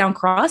an upside down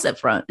cross in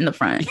the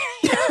front.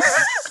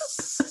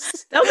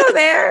 Don't go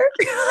there.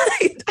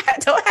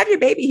 Don't have your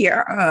baby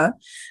here.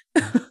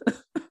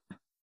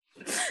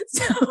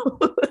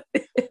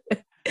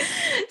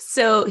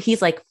 So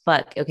he's like,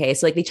 fuck. Okay.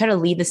 So like they try to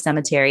leave the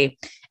cemetery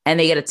and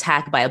they get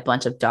attacked by a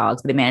bunch of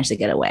dogs, but they manage to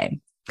get away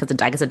because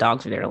I guess the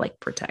dogs are there to like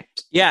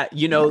protect. Yeah.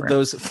 You know,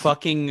 those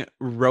fucking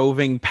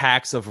roving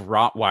packs of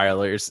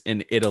Rottweilers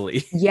in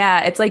Italy.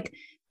 Yeah. It's like,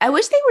 I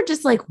wish they were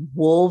just like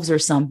wolves or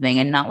something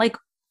and not like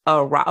a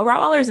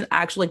Rottweiler is an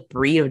actual like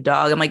breed of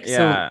dog. I'm like,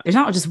 so there's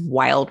not just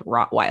wild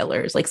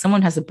Rottweilers. Like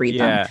someone has to breed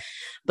them.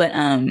 But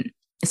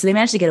so they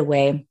managed to get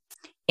away,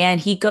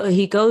 and he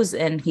goes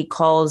and he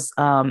calls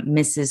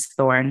Mrs.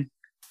 Thorne,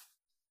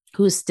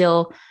 who's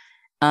still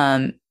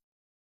in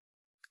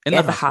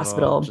the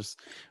hospital, just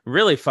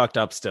really fucked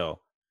up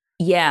still.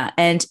 Yeah,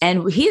 and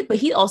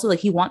he also like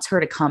he wants her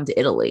to come to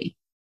Italy.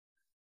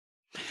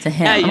 To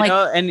him, yeah, I'm like,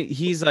 know, and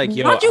he's like,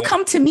 why don't you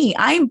come to me?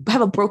 I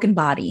have a broken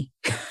body.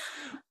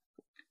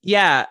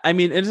 Yeah, I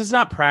mean, it is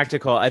not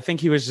practical. I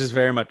think he was just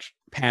very much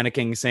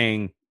panicking,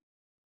 saying,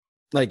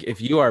 like, if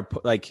you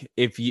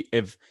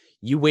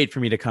wait for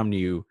me to come to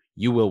you,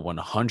 you will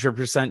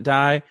 100%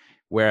 die.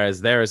 Whereas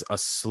there is a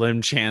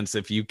slim chance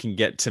if you can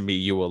get to me,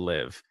 you will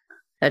live.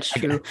 That's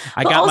true.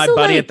 I got my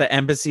buddy at the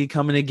embassy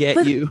coming to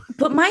get you.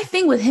 But my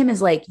thing with him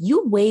is like,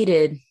 you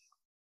waited.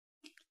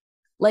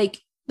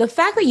 Like the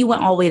fact that you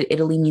went all the way to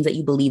Italy means that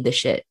you believe the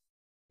shit.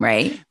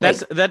 Right.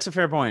 That's a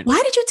fair point.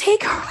 Why did you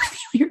take her with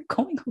you? You're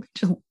going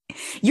originally.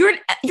 You're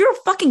a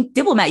fucking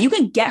diplomat. You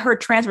can get her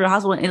transferred to the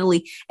hospital in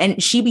Italy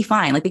and she'd be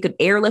fine. Like they could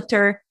airlift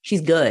her.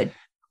 She's good.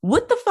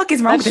 What the fuck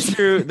is wrong with this? That's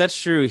true. That's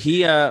true.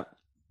 He I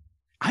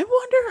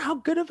wonder how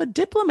good of a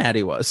diplomat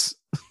he was.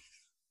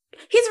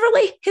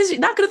 He's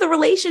not good at the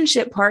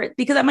relationship part,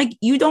 because I'm like,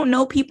 you don't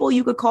know people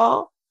you could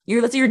call.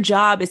 Let's say your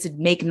job is to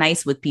make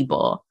nice with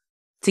people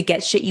to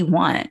get shit you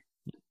want.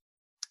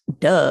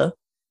 Duh.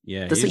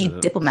 Yeah, that's what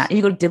you diplomat.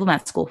 You go to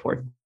diplomat school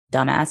for,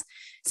 dumbass.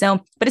 So,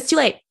 but it's too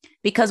late,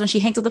 because when she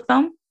hangs up the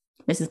phone,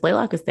 Mrs.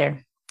 Blaylock is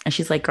there, and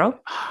she's like, "Girl,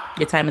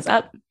 your time is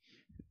up."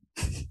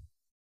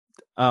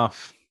 Oh,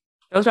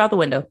 throws her out the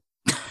window.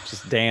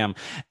 Just damn.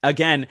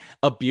 Again,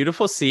 a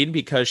beautiful scene,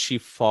 because she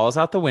falls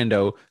out the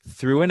window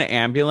through an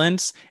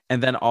ambulance,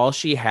 and then all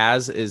she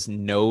has is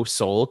no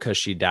soul because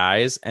she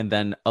dies, and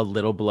then a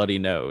little bloody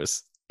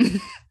nose.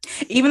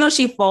 Even though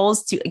she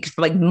falls to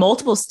like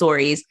multiple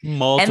stories,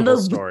 and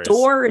the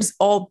doors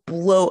all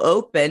blow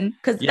open,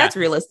 because that's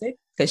realistic,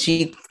 because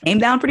she came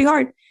down pretty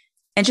hard,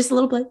 and just a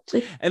little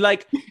bit, and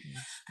like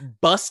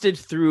busted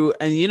through.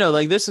 And you know,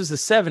 like this was the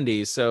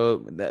 70s,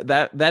 so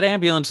that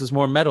ambulance was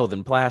more metal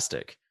than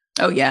plastic.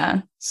 Oh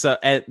yeah. So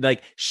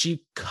like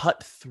she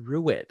cut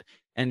through it,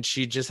 and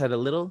she just had a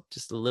little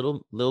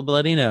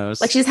bloody nose.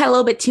 Like she just had a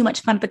little bit too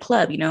much fun at the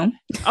club, you know?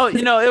 Oh,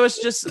 you know, it was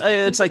just,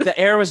 it's like the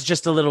air was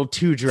just a little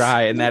too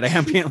dry in that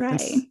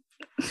ambulance. Right.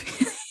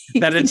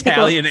 That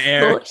Italian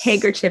air. Little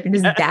handkerchief and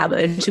just dab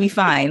it, and she'll be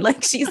fine.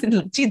 Like she's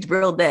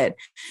real dead.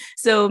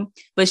 So,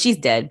 but she's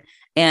dead.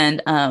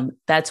 And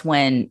that's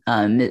when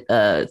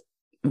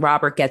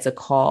Robert gets a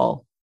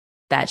call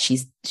that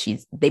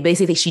they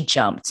basically think she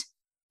jumped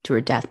to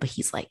her death, but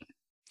he's like,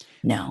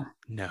 no,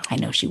 I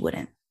know she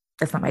wouldn't.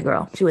 That's not my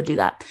girl. She would do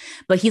that.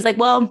 But he's like,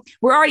 well,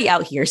 we're already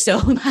out here,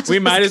 so we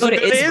might as well go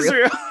to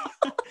Israel.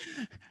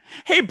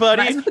 Hey,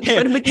 buddy.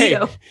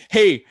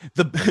 Hey,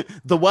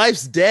 the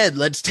wife's dead.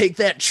 Let's take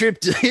that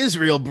trip to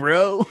Israel,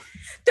 bro.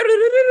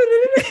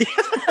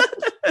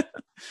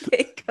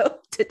 They go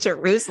to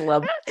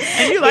Jerusalem.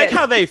 And you like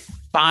how they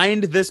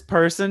find this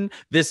person,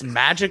 this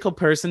magical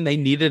person they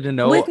needed to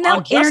know, with no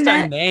on just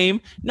internet. A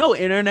name, no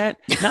internet,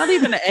 not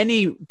even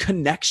any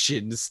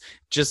connections.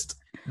 Just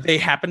they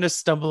happen to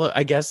stumble,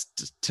 I guess,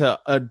 to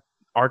an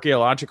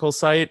archaeological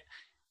site,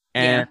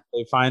 and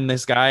they find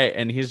this guy,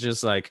 and he's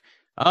just like,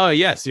 "Oh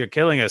yes, you're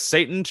killing a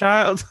Satan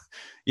child."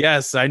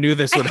 Yes, I knew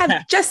this would happen. I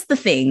have just the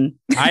thing.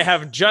 I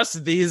have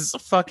just these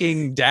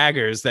fucking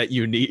daggers that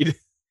you need.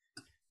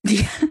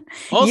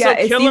 Also,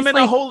 kill him in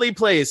a holy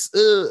place.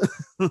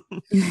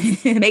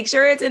 Make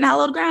sure it's in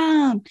hallowed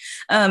ground.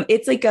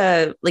 It's like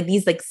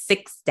these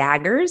 6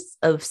 daggers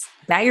of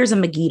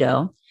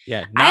Megiddo.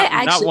 Yeah,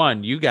 not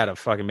one. You gotta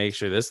fucking make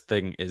sure this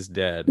thing is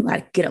dead. You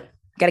gotta get him.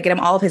 Gotta get him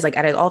all of his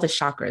out of all the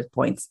chakra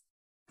points.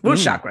 Root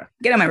chakra.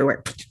 Get him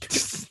everywhere.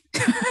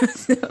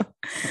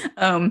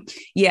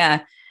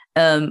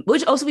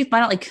 Which also we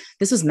find out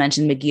this was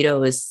mentioned.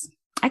 Megiddo is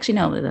actually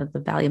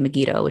the Valley of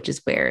Megiddo, which is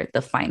where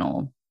the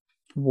final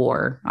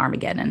war,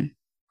 Armageddon,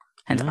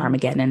 hence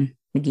Armageddon,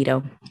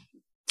 Megiddo.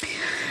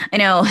 I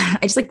know. I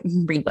just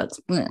read books.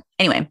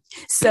 Anyway,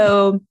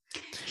 so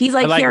he's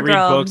like, here, read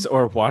girl. books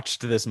or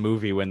watched this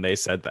movie when they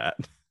said that.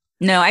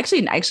 No,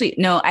 actually,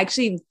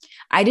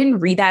 I didn't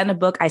read that in a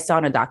book. I saw it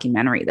in a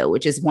documentary though,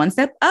 which is one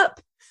step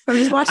up from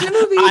just watching a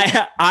movie.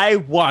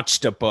 I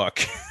watched a book.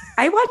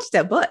 I watched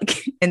a book,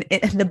 and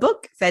the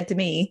book said to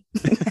me,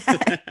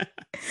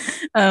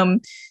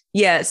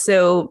 yeah.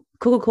 So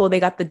cool. They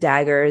got the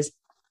daggers.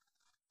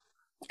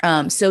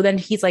 So then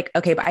he's like,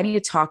 okay, but I need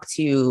to talk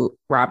to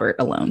Robert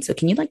alone. So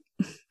can you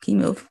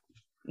move,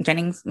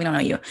 Jennings? We don't know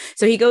you.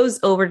 So he goes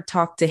over to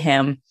talk to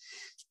him.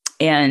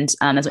 And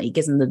that's when he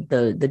gives him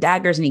the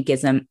daggers, and he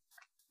gives him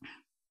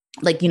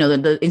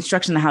the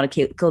instruction on how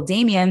to kill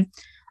Damien.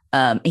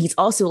 He's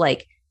also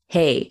like,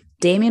 hey,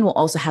 Damien will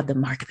also have the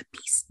mark of the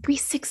beast, 3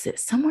 6s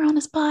somewhere on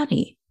his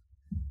body.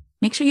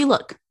 Make sure you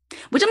look.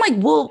 Which I'm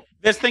like, well,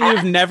 this thing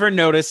you've never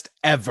noticed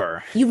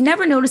ever. You've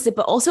never noticed it,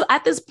 but also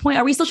at this point,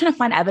 are we still trying to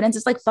find evidence?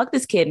 It's like, fuck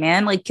this kid,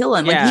 man. Like, kill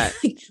him. Yeah.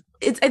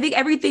 I think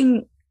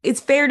everything. It's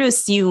fair to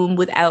assume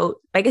without.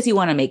 I guess you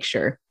want to make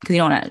sure because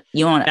you don't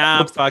want to.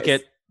 Nah, fuck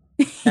it.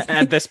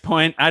 At this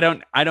point, I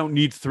don't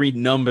need 3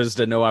 numbers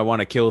to know I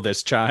want to kill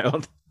this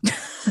child.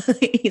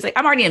 He's like,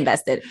 I'm already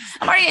invested.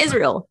 I'm already in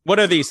Israel. What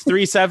are these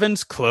 3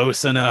 7s?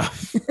 Close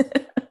enough.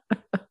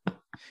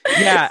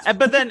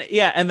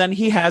 And then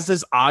he has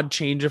this odd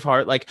change of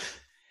heart, like,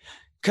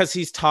 because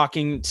he's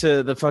talking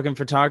to the fucking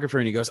photographer,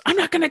 and he goes, "I'm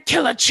not gonna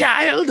kill a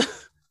child."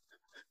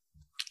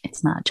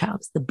 It's not a child,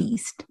 it's the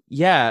beast.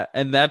 Yeah,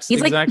 and that's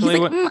exactly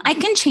what. I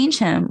can change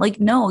him. Like,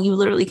 no, you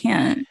literally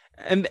can't.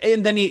 And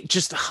then he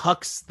just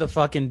hucks the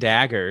fucking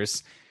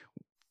daggers,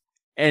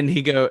 and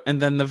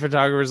then the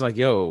photographer's like,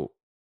 "Yo,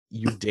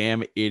 you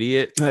damn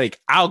idiot! Like,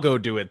 I'll go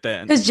do it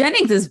then." Because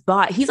Jennings is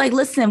bought. He's like,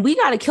 "Listen, we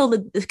got to kill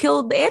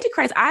the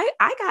Antichrist. I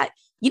got,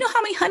 you know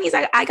how many honeys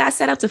I got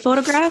set up to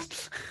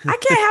photograph? I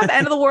can't have the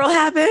end of the world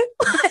happen."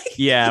 Like,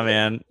 yeah,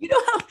 man.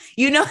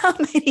 You know how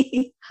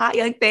many hot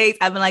young things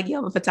I've been like, yo,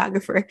 I'm a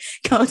photographer.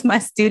 Come to my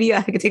studio.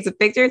 I can take some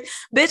pictures.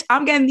 Bitch,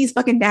 I'm getting these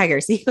fucking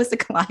daggers. So he goes to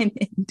climb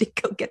in to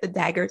go get the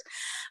daggers.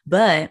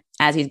 But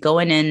as he's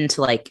going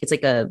into it's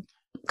like a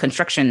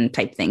construction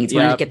type thing. He's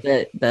going to get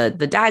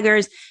the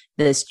daggers,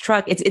 this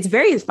truck. It's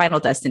very Final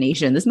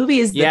Destination. This movie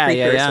is the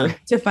precursor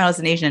to Final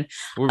Destination.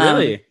 Well,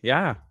 really?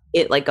 Yeah.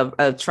 It like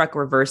a truck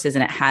reverses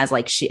and it has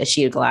like a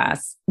sheet of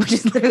glass, which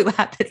is literally what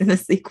happens in the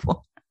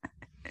sequel.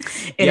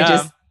 And it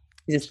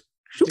just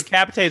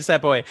decapitates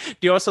that boy. Do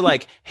you also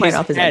like his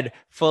head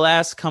full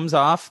ass comes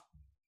off?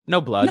 No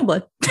blood.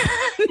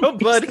 No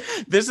blood.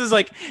 This is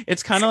like,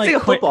 it's kind of like a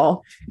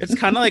football. It's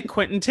kind of like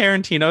Quentin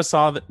Tarantino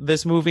saw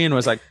this movie and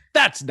was like,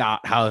 that's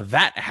not how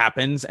that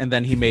happens. And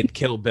then he made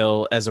Kill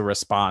Bill as a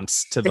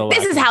response to the.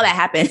 This is how that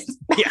happens.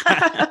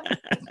 Yeah.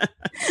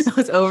 It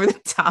was over the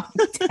top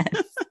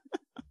intense.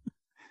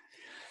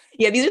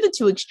 Yeah, these are the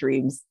 2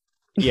 extremes.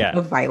 Yeah.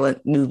 Of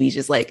violent movies.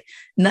 Just like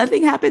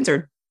nothing happens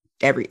or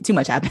too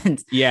much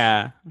happens.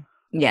 Yeah.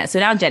 Yeah. So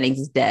now Jennings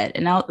is dead.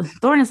 And now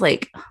Thorne is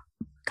like,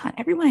 God,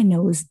 everyone I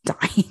know is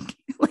dying.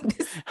 Like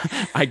this.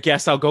 I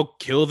guess I'll go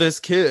kill this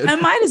kid. I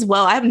might as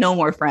well. I have no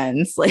more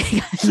friends. Like,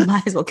 I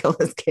might as well kill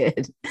this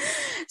kid.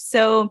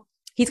 So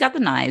he's got the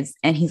knives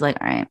and he's like,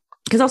 all right.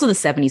 Because also the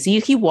 70s.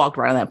 So he walked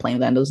right on that plane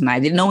with those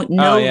knives. Didn't know.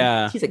 Oh,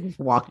 yeah. He's like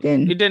walked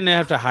in. He didn't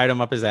have to hide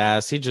them up his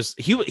ass.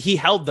 He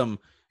held them.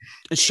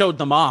 Showed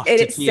them off and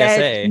to it TSA.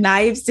 Said,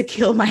 knives to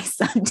kill my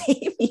son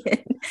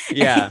Damien.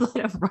 Yeah. And he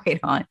let him right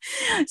on.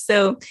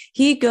 So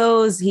he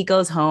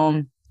goes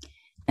home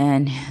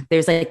and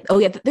there's like, oh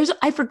yeah,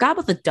 I forgot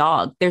about the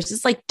dog. There's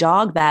this like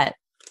dog that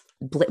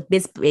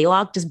Miss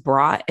Baylock just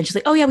brought and she's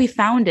like, oh yeah, we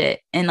found it.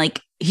 And like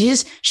she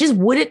just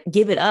wouldn't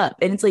give it up.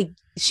 And it's like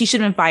she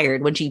should have been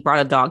fired when she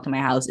brought a dog to my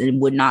house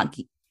and would not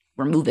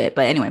remove it.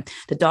 But anyway,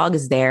 the dog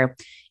is there.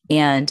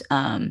 And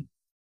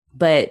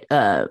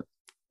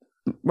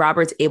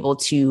Robert's able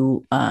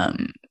to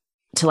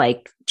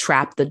like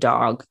trap the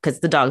dog because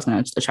the dog's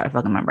gonna try to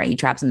fuck him up, right? He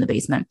traps him in the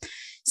basement.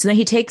 So then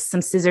he takes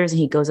some scissors and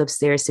he goes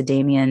upstairs to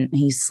Damien.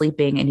 He's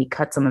sleeping and he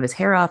cuts some of his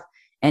hair off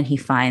and he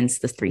finds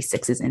the 3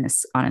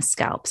 6s on his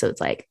scalp. So it's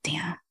like,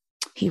 damn,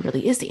 he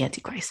really is the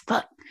Antichrist.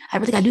 Fuck, I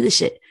really gotta do this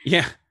shit.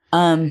 Yeah.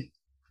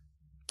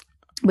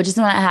 Which is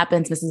when that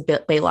happens. Mrs.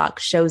 Baylock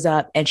shows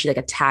up and she like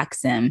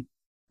attacks him.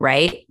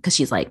 Right. Because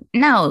she's like,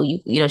 no,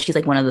 you know, she's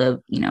like one of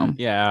the,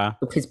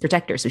 his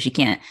protectors. So she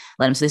can't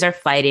let him. So they start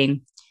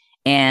fighting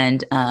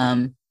and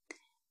and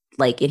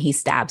he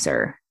stabs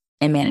her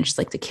and manages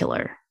like to kill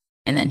her.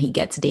 And then he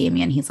gets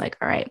Damien. He's like,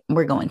 all right,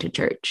 we're going to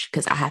church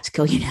because I have to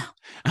kill you now.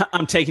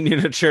 I'm taking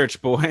you to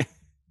church, boy.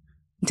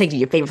 I'm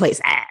taking you to your favorite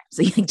place.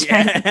 So he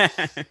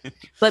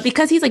but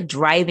because he's like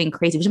driving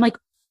crazy, which I'm like,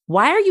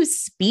 why are you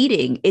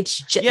speeding? It's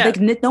just like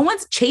no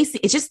one's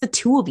chasing. It's just the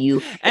 2 of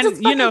you. It's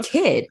a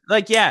kid.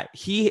 Like, yeah,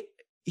 he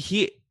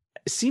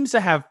seems to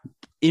have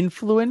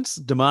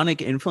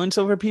demonic influence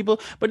over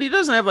people, but he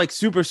doesn't have like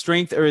super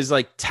strength or is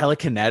like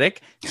telekinetic.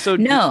 So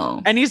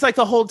no. And he's like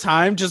the whole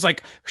time just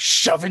like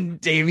shoving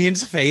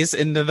Damien's face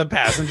into the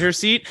passenger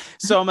seat.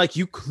 So I'm like,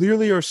 you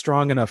clearly are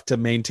strong enough to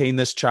maintain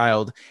this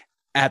child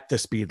at the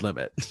speed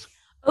limit.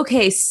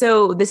 Okay,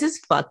 so this is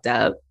fucked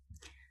up,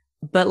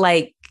 but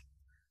like,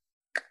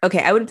 Okay,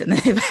 I would have done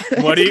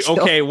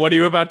that. What are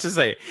you about to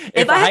say?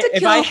 If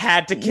I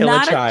had to kill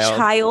not a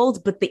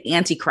child, but the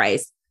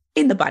Antichrist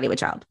in the body of a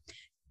child.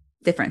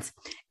 Difference.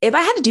 If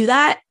I had to do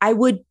that, I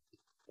would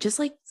just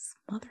like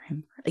smother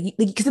him.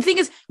 Because the thing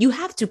is, you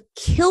have to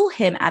kill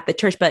him at the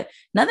church, but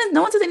no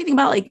one says anything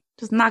about like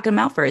just knock him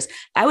out first.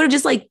 I would have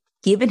just like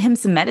given him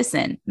some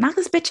medicine. Knock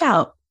this bitch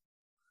out.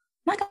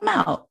 Knock him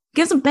out.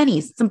 Give him some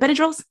bennies, some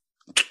Benadryls.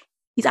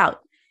 He's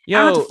out. I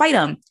don't have to fight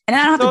him, and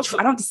I don't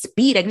have to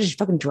speed. I can just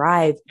fucking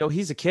drive. Yo,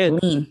 he's a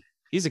kid. Lean.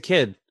 He's a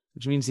kid,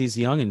 which means he's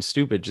young and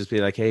stupid. Just be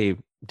like, hey,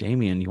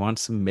 Damien, you want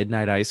some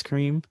midnight ice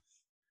cream?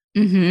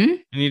 Mm-hmm.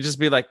 And you just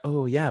be like,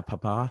 oh yeah,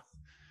 Papa.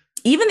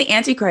 Even the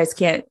Antichrist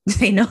can't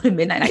say no to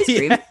midnight ice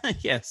cream.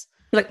 Yes.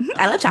 You're like,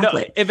 I love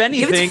chocolate. No,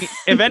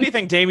 if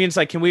anything, Damien's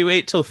like, can we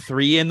wait till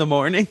 3 a.m?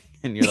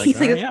 And you're like,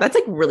 yeah. That's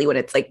like really when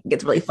it's like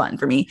gets really fun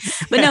for me.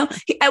 But no,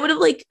 I would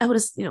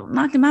have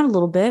knocked him out a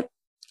little bit,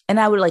 and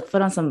I would like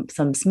put on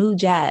some smooth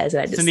jazz.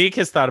 And I just Sneak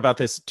has thought about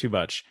this too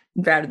much.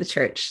 Out of the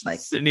church,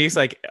 like Sneak's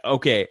like,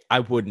 okay,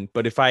 I wouldn't,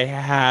 but if I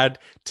had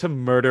to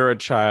murder a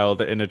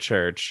child in a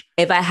church,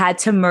 if I had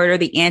to murder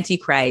the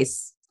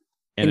Antichrist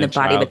in the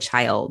body of a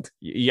child,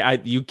 yeah,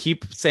 you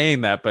keep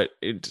saying that, but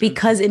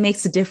because it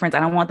makes a difference. I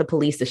don't want the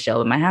police to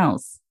show up at my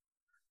house.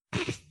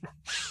 I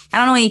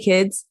don't know any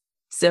kids,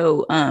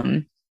 so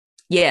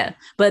yeah.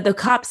 But the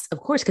cops, of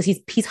course, because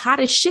he's hot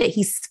as shit.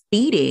 He's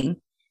speeding.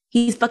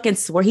 He's fucking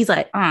swore. He's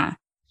like,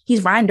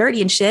 he's riding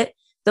dirty and shit.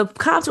 The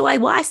cops are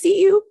like, well, I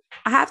see you.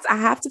 I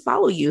have to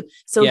follow you.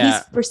 So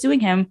he's pursuing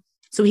him.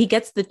 So he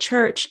gets to the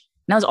church.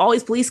 Now there's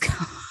always police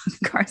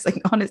cars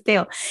like on his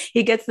tail.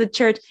 He gets to the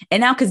church.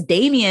 And now because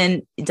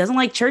Damien doesn't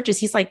like churches,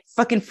 he's like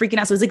fucking freaking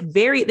out. So it's like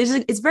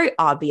it's very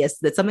obvious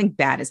that something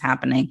bad is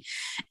happening.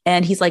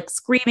 And he's like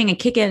screaming and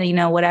kicking,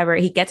 whatever.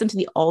 He gets him to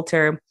the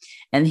altar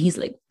and he's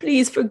like,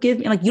 please forgive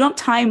me. I'm like, you don't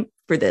have time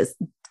for this.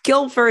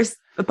 Kill first,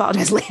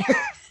 apologize later.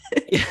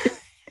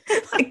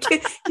 Like,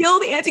 kill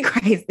the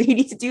Antichrist. You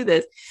need to do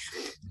this.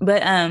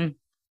 But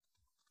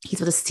he's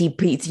supposed to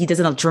see, he does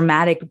a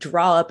dramatic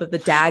draw up of the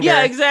dagger.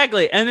 Yeah,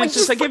 exactly. And it's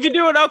just like, if you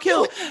do it, I'll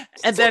kill.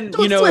 And then,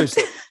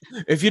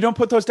 if you don't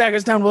put those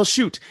daggers down, we'll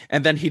shoot.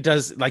 And then he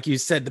does, like you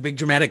said, the big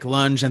dramatic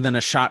lunge, and then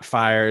a shot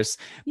fires.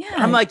 Yeah.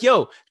 I'm like,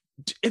 yo,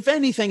 if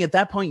anything, at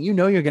that point, you're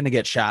going to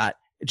get shot.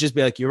 Just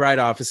be like, you're right,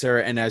 officer.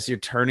 And as you're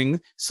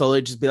turning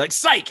slowly, just be like,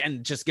 psych,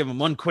 and just give him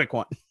one quick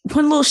one.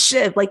 One little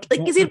shiv. Like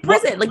is he in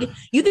prison? Like,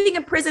 you think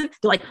in prison,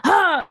 they're like,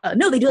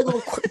 no, they do like a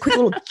little quick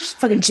little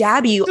fucking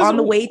jab you on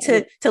the way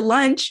to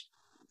lunch.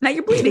 Now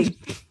you're bleeding.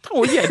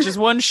 Oh yeah, just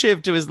one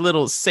shiv to his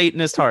little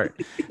Satanist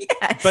heart.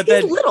 Yeah, but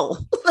then he's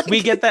little. Like,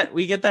 we get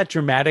that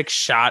dramatic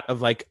shot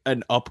of like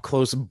an up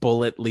close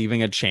bullet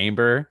leaving a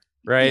chamber,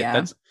 right?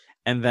 Yeah.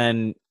 And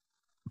then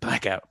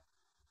blackout,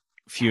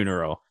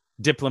 funeral.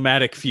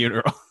 Diplomatic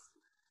funeral.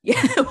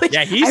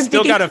 Yeah, he's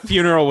still got a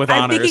funeral with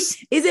honors.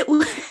 I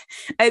feel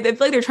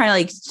like they're trying to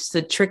like just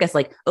to trick us,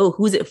 like, oh,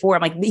 who's it for?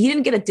 I'm like, he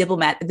didn't get a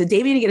diplomat. The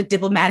Damien didn't get a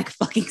diplomatic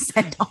fucking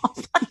send off.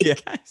 Like,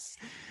 yes.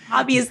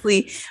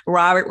 Obviously,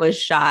 Robert was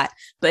shot,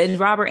 but it's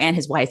Robert and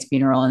his wife's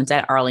funeral, and it's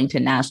at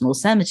Arlington National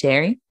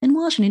Cemetery in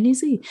Washington,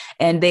 D.C.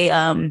 And they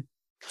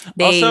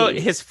also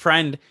his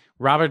friend,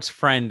 Robert's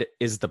friend,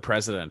 is the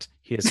president.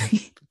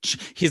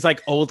 He's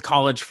like old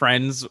college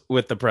friends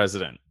with the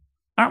president.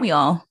 Aren't we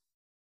all?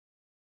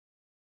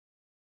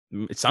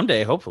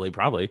 Someday, hopefully,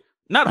 probably.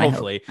 Not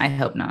hopefully. I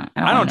hope not.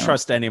 I don't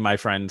trust any of my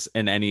friends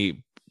in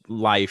any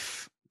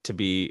life to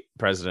be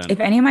president. If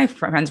any of my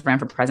friends ran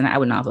for president, I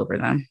would not vote for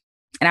them.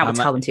 And I would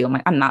tell them too. I'm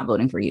like, I'm not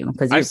voting for you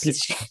because you're a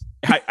piece of shit.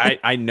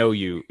 I know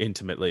you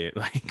intimately.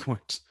 Like,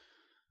 what?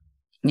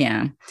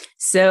 Yeah.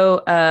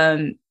 So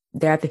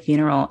they're at the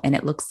funeral, and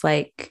it looks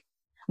like,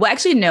 well,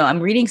 actually, no,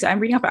 I'm reading off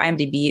of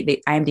IMDb.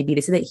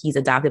 They say that he's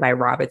adopted by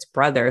Robert's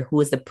brother,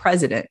 who is the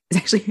president. It's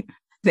actually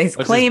his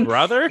claim. His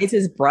brother? It's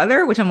his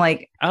brother, which I'm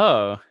like,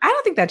 oh, I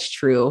don't think that's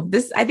true.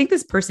 I think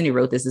this person who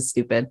wrote this is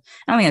stupid.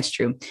 I don't think that's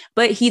true.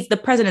 But the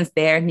president's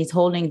there, and he's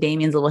holding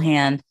Damien's little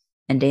hand,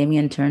 and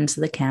Damien turns to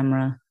the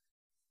camera.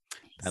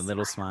 That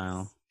little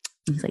smile.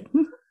 He's like,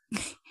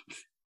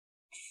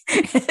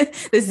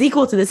 the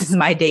sequel to this is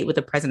My Date with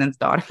the President's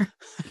Daughter.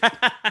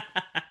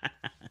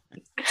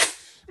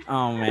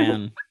 Oh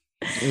man.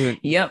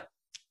 Yep.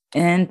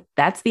 And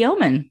that's The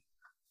Omen.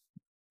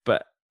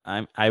 But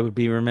I would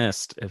be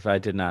remiss if I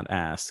did not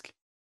ask.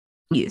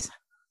 Yes.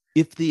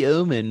 If The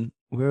Omen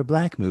were a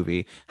black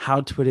movie,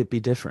 how would it be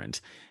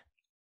different?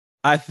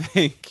 I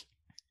think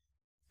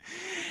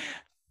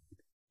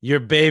your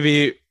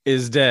baby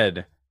is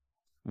dead.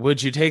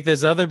 Would you take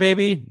this other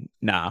baby?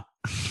 Nah.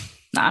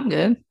 I'm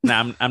good.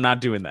 Nah, I'm not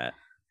doing that.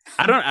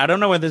 I don't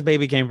know where this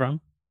baby came from.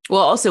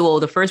 Well,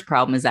 the first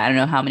problem is that I don't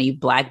know how many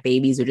black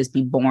babies would just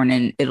be born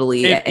in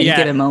Italy at any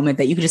given moment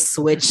that you could just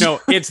switch. No,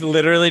 it's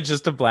literally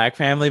just a black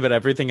family, but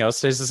everything else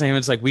stays the same.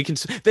 It's like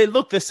they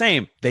look the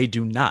same. They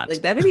do not.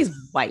 Like that baby's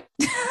white.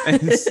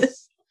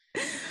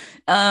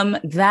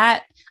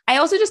 That I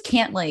also just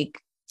can't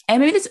like. I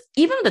mean, this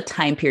even the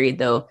time period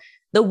though,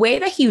 the way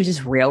that he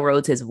just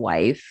railroads his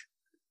wife.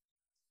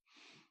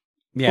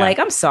 Yeah. Like,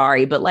 I'm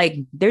sorry, but like,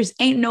 there's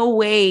ain't no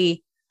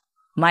way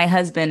my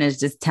husband is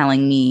just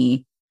telling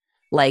me,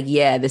 like,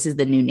 yeah, this is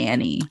the new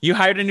nanny. You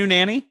hired a new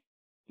nanny?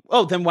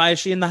 Oh, then why is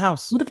she in the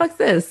house? Who the fuck's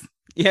this?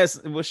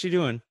 Yes, what's she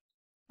doing?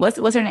 What's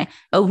her name?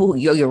 Oh,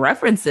 your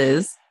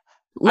references.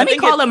 Let me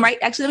call him right.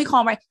 Actually, let me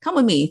call him right. Come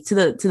with me to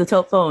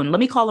the phone. Let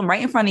me call him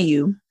right in front of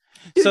you.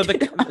 So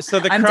the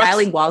I'm crux,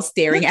 dialing while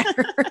staring at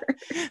her.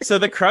 So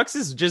the crux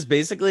is just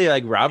basically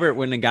like Robert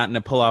wouldn't have gotten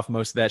to pull off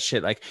most of that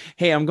shit. Like,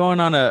 hey, I'm going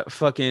on a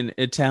fucking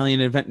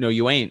Italian event. No,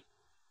 you ain't.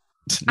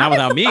 Not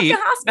without me.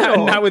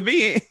 Not with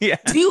me. Yeah.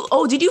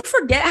 Did you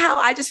forget how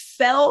I just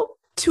fell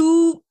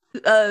two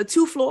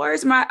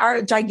floors from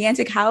our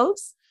gigantic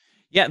house?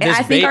 Yeah. And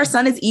I think our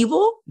son is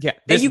evil. Yeah.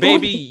 This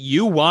baby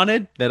you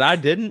wanted that I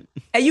didn't.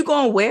 And you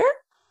going where?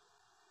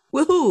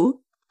 With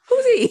who?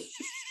 Who's he?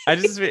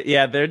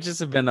 There just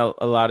have been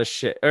a lot of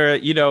shit, or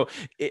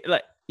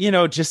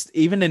just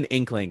even an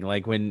inkling,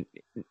 like when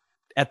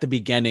at the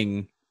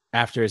beginning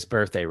after his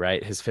birthday,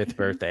 right, his 5th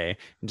birthday,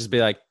 and just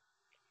be like,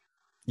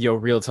 "Yo,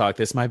 real talk,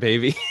 this my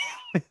baby."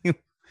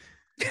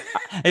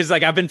 It's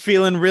like I've been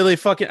feeling really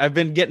I've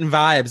been getting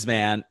vibes,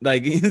 man.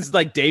 Like it's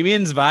like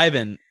Damien's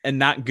vibing and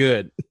not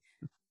good.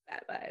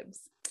 Bad vibes.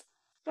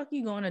 Fuck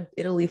you going to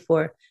Italy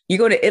for? You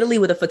going to Italy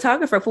with a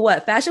photographer for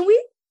what? Fashion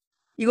week?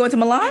 You going to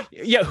Milan?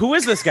 Yeah, who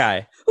is this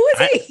guy? Who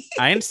is he?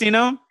 I ain't seen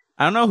him.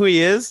 I don't know who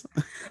he is.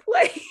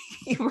 Like,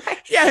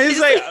 right? Yeah, he's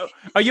like,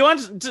 are you on?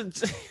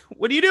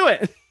 What are you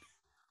doing?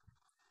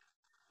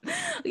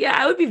 Yeah,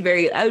 I would be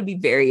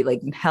very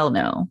like, hell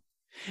no.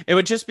 It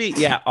would just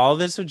be, all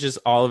this would just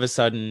all of a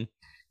sudden,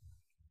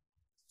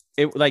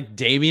 it like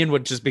Damien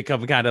would just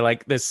become kind of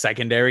like this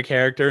secondary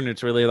character, and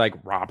it's really like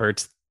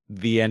Robert's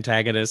the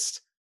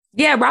antagonist.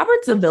 Yeah,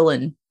 Robert's a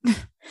villain.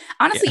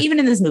 Honestly, even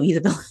in this movie, he's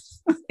a villain.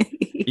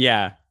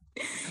 Yeah.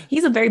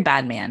 He's a very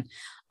bad man.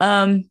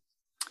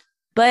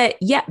 But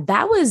yeah,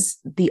 that was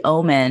The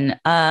Omen.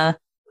 I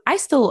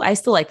still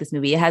like this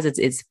movie. It has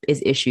its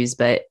issues,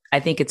 but I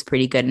think it's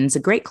pretty good. And it's a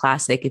great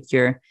classic if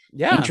you're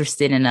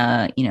interested in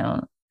a,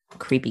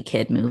 creepy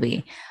kid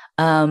movie.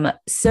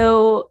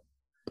 So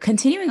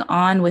continuing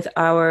on with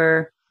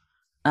our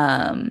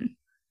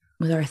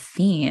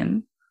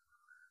theme,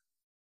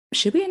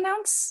 should we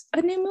announce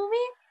a new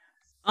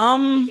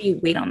movie? Maybe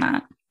wait on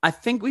that. I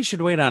think we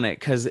should wait on it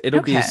because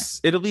it'll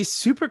be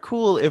super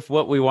cool if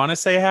what we want to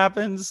say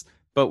happens,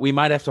 but we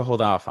might have to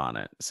hold off on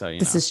it. So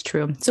this is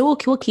true. So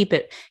we'll keep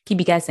you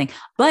guessing,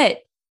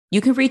 but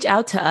you can reach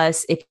out to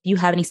us if you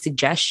have any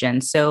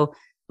suggestions. So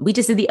we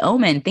just did The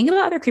Omen. Think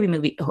about other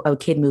creepy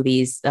kid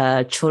movies,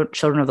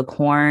 Children of the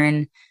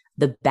Corn,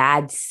 The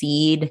Bad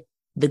Seed,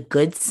 The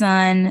Good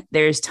Son.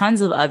 There's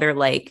tons of other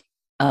like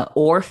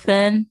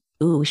Orphan.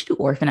 Ooh, we should do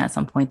Orphan at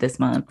some point this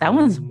month. That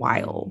one's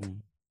wild.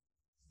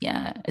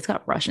 Yeah, it's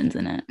got Russians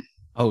in it.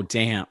 Oh,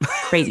 damn.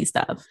 Crazy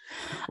stuff.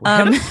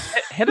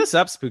 Hit us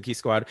up, Spooky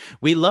Squad.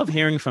 We love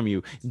hearing from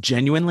you.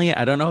 Genuinely,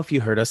 I don't know if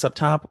you heard us up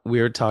top.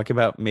 We were talking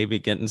about maybe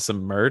getting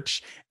some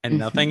merch, and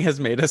nothing has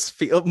made us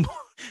feel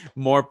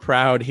more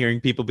proud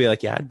hearing people be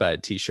like, yeah, I'd buy a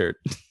t-shirt.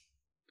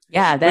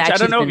 Yeah, which I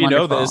don't know if you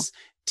know this,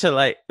 to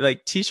like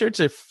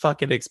t-shirts are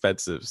fucking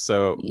expensive.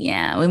 So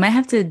yeah, we might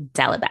have to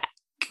dial it back.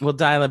 We'll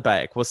dial it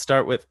back. We'll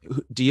start with,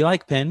 do you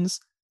like pins?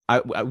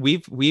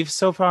 We've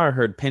so far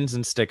heard pins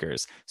and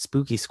stickers.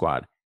 Spooky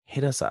Squad,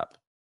 hit us up.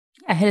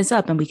 Yeah, hit us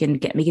up and we can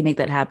make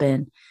that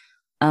happen.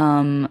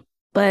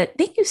 But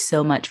thank you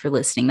so much for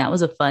listening. That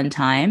was a fun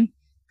time.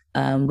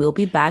 We'll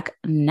be back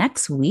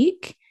next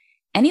week.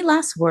 Any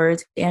last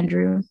words,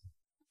 Andrew?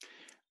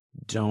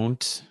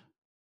 Don't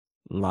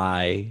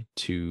lie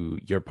to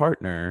your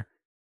partner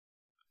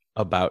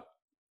about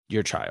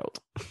your child.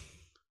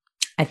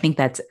 I think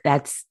that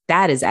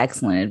is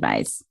excellent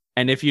advice.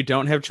 And if you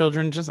don't have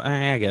children, just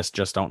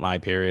don't lie,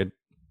 period.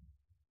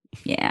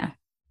 Yeah.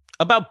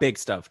 About big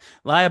stuff.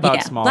 Lie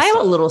about small stuff. Lie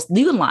about little.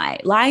 You can lie.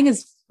 Lying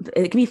it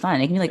can be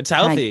fun. It can be like, it's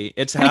healthy.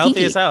 It's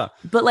healthy as hell.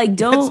 But like,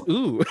 don't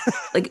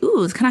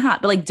it's kind of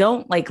hot. But like,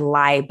 don't like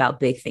lie about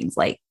big things.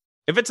 Like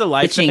if it's a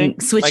life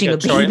switching a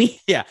baby.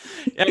 Yeah.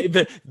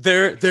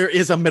 There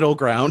is a middle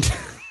ground.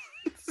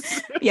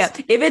 Yeah.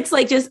 If it's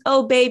like just,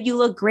 oh babe, you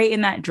look great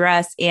in that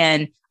dress,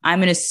 and I'm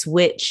gonna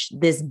switch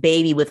this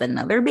baby with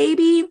another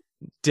baby.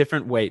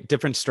 Different weight,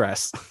 different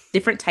stress.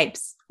 Different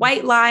types.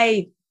 White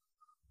lie,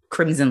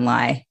 crimson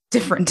lie.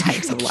 Different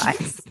types of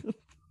lies.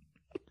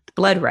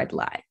 Blood red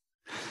lie.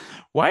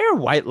 Why are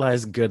white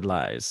lies good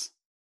lies?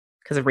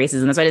 Because of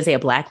racism. That's why I didn't say a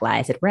black lie.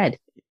 I said red,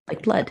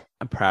 like blood.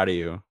 I'm proud of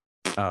you.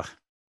 Ugh.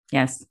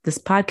 Yes, this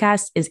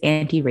podcast is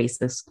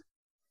anti-racist.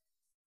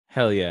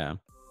 Hell yeah.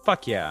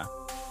 Fuck yeah.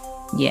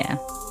 Yeah.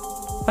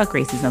 Fuck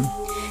racism.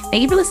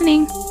 Thank you for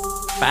listening.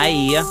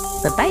 Bye.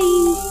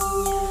 Bye-bye.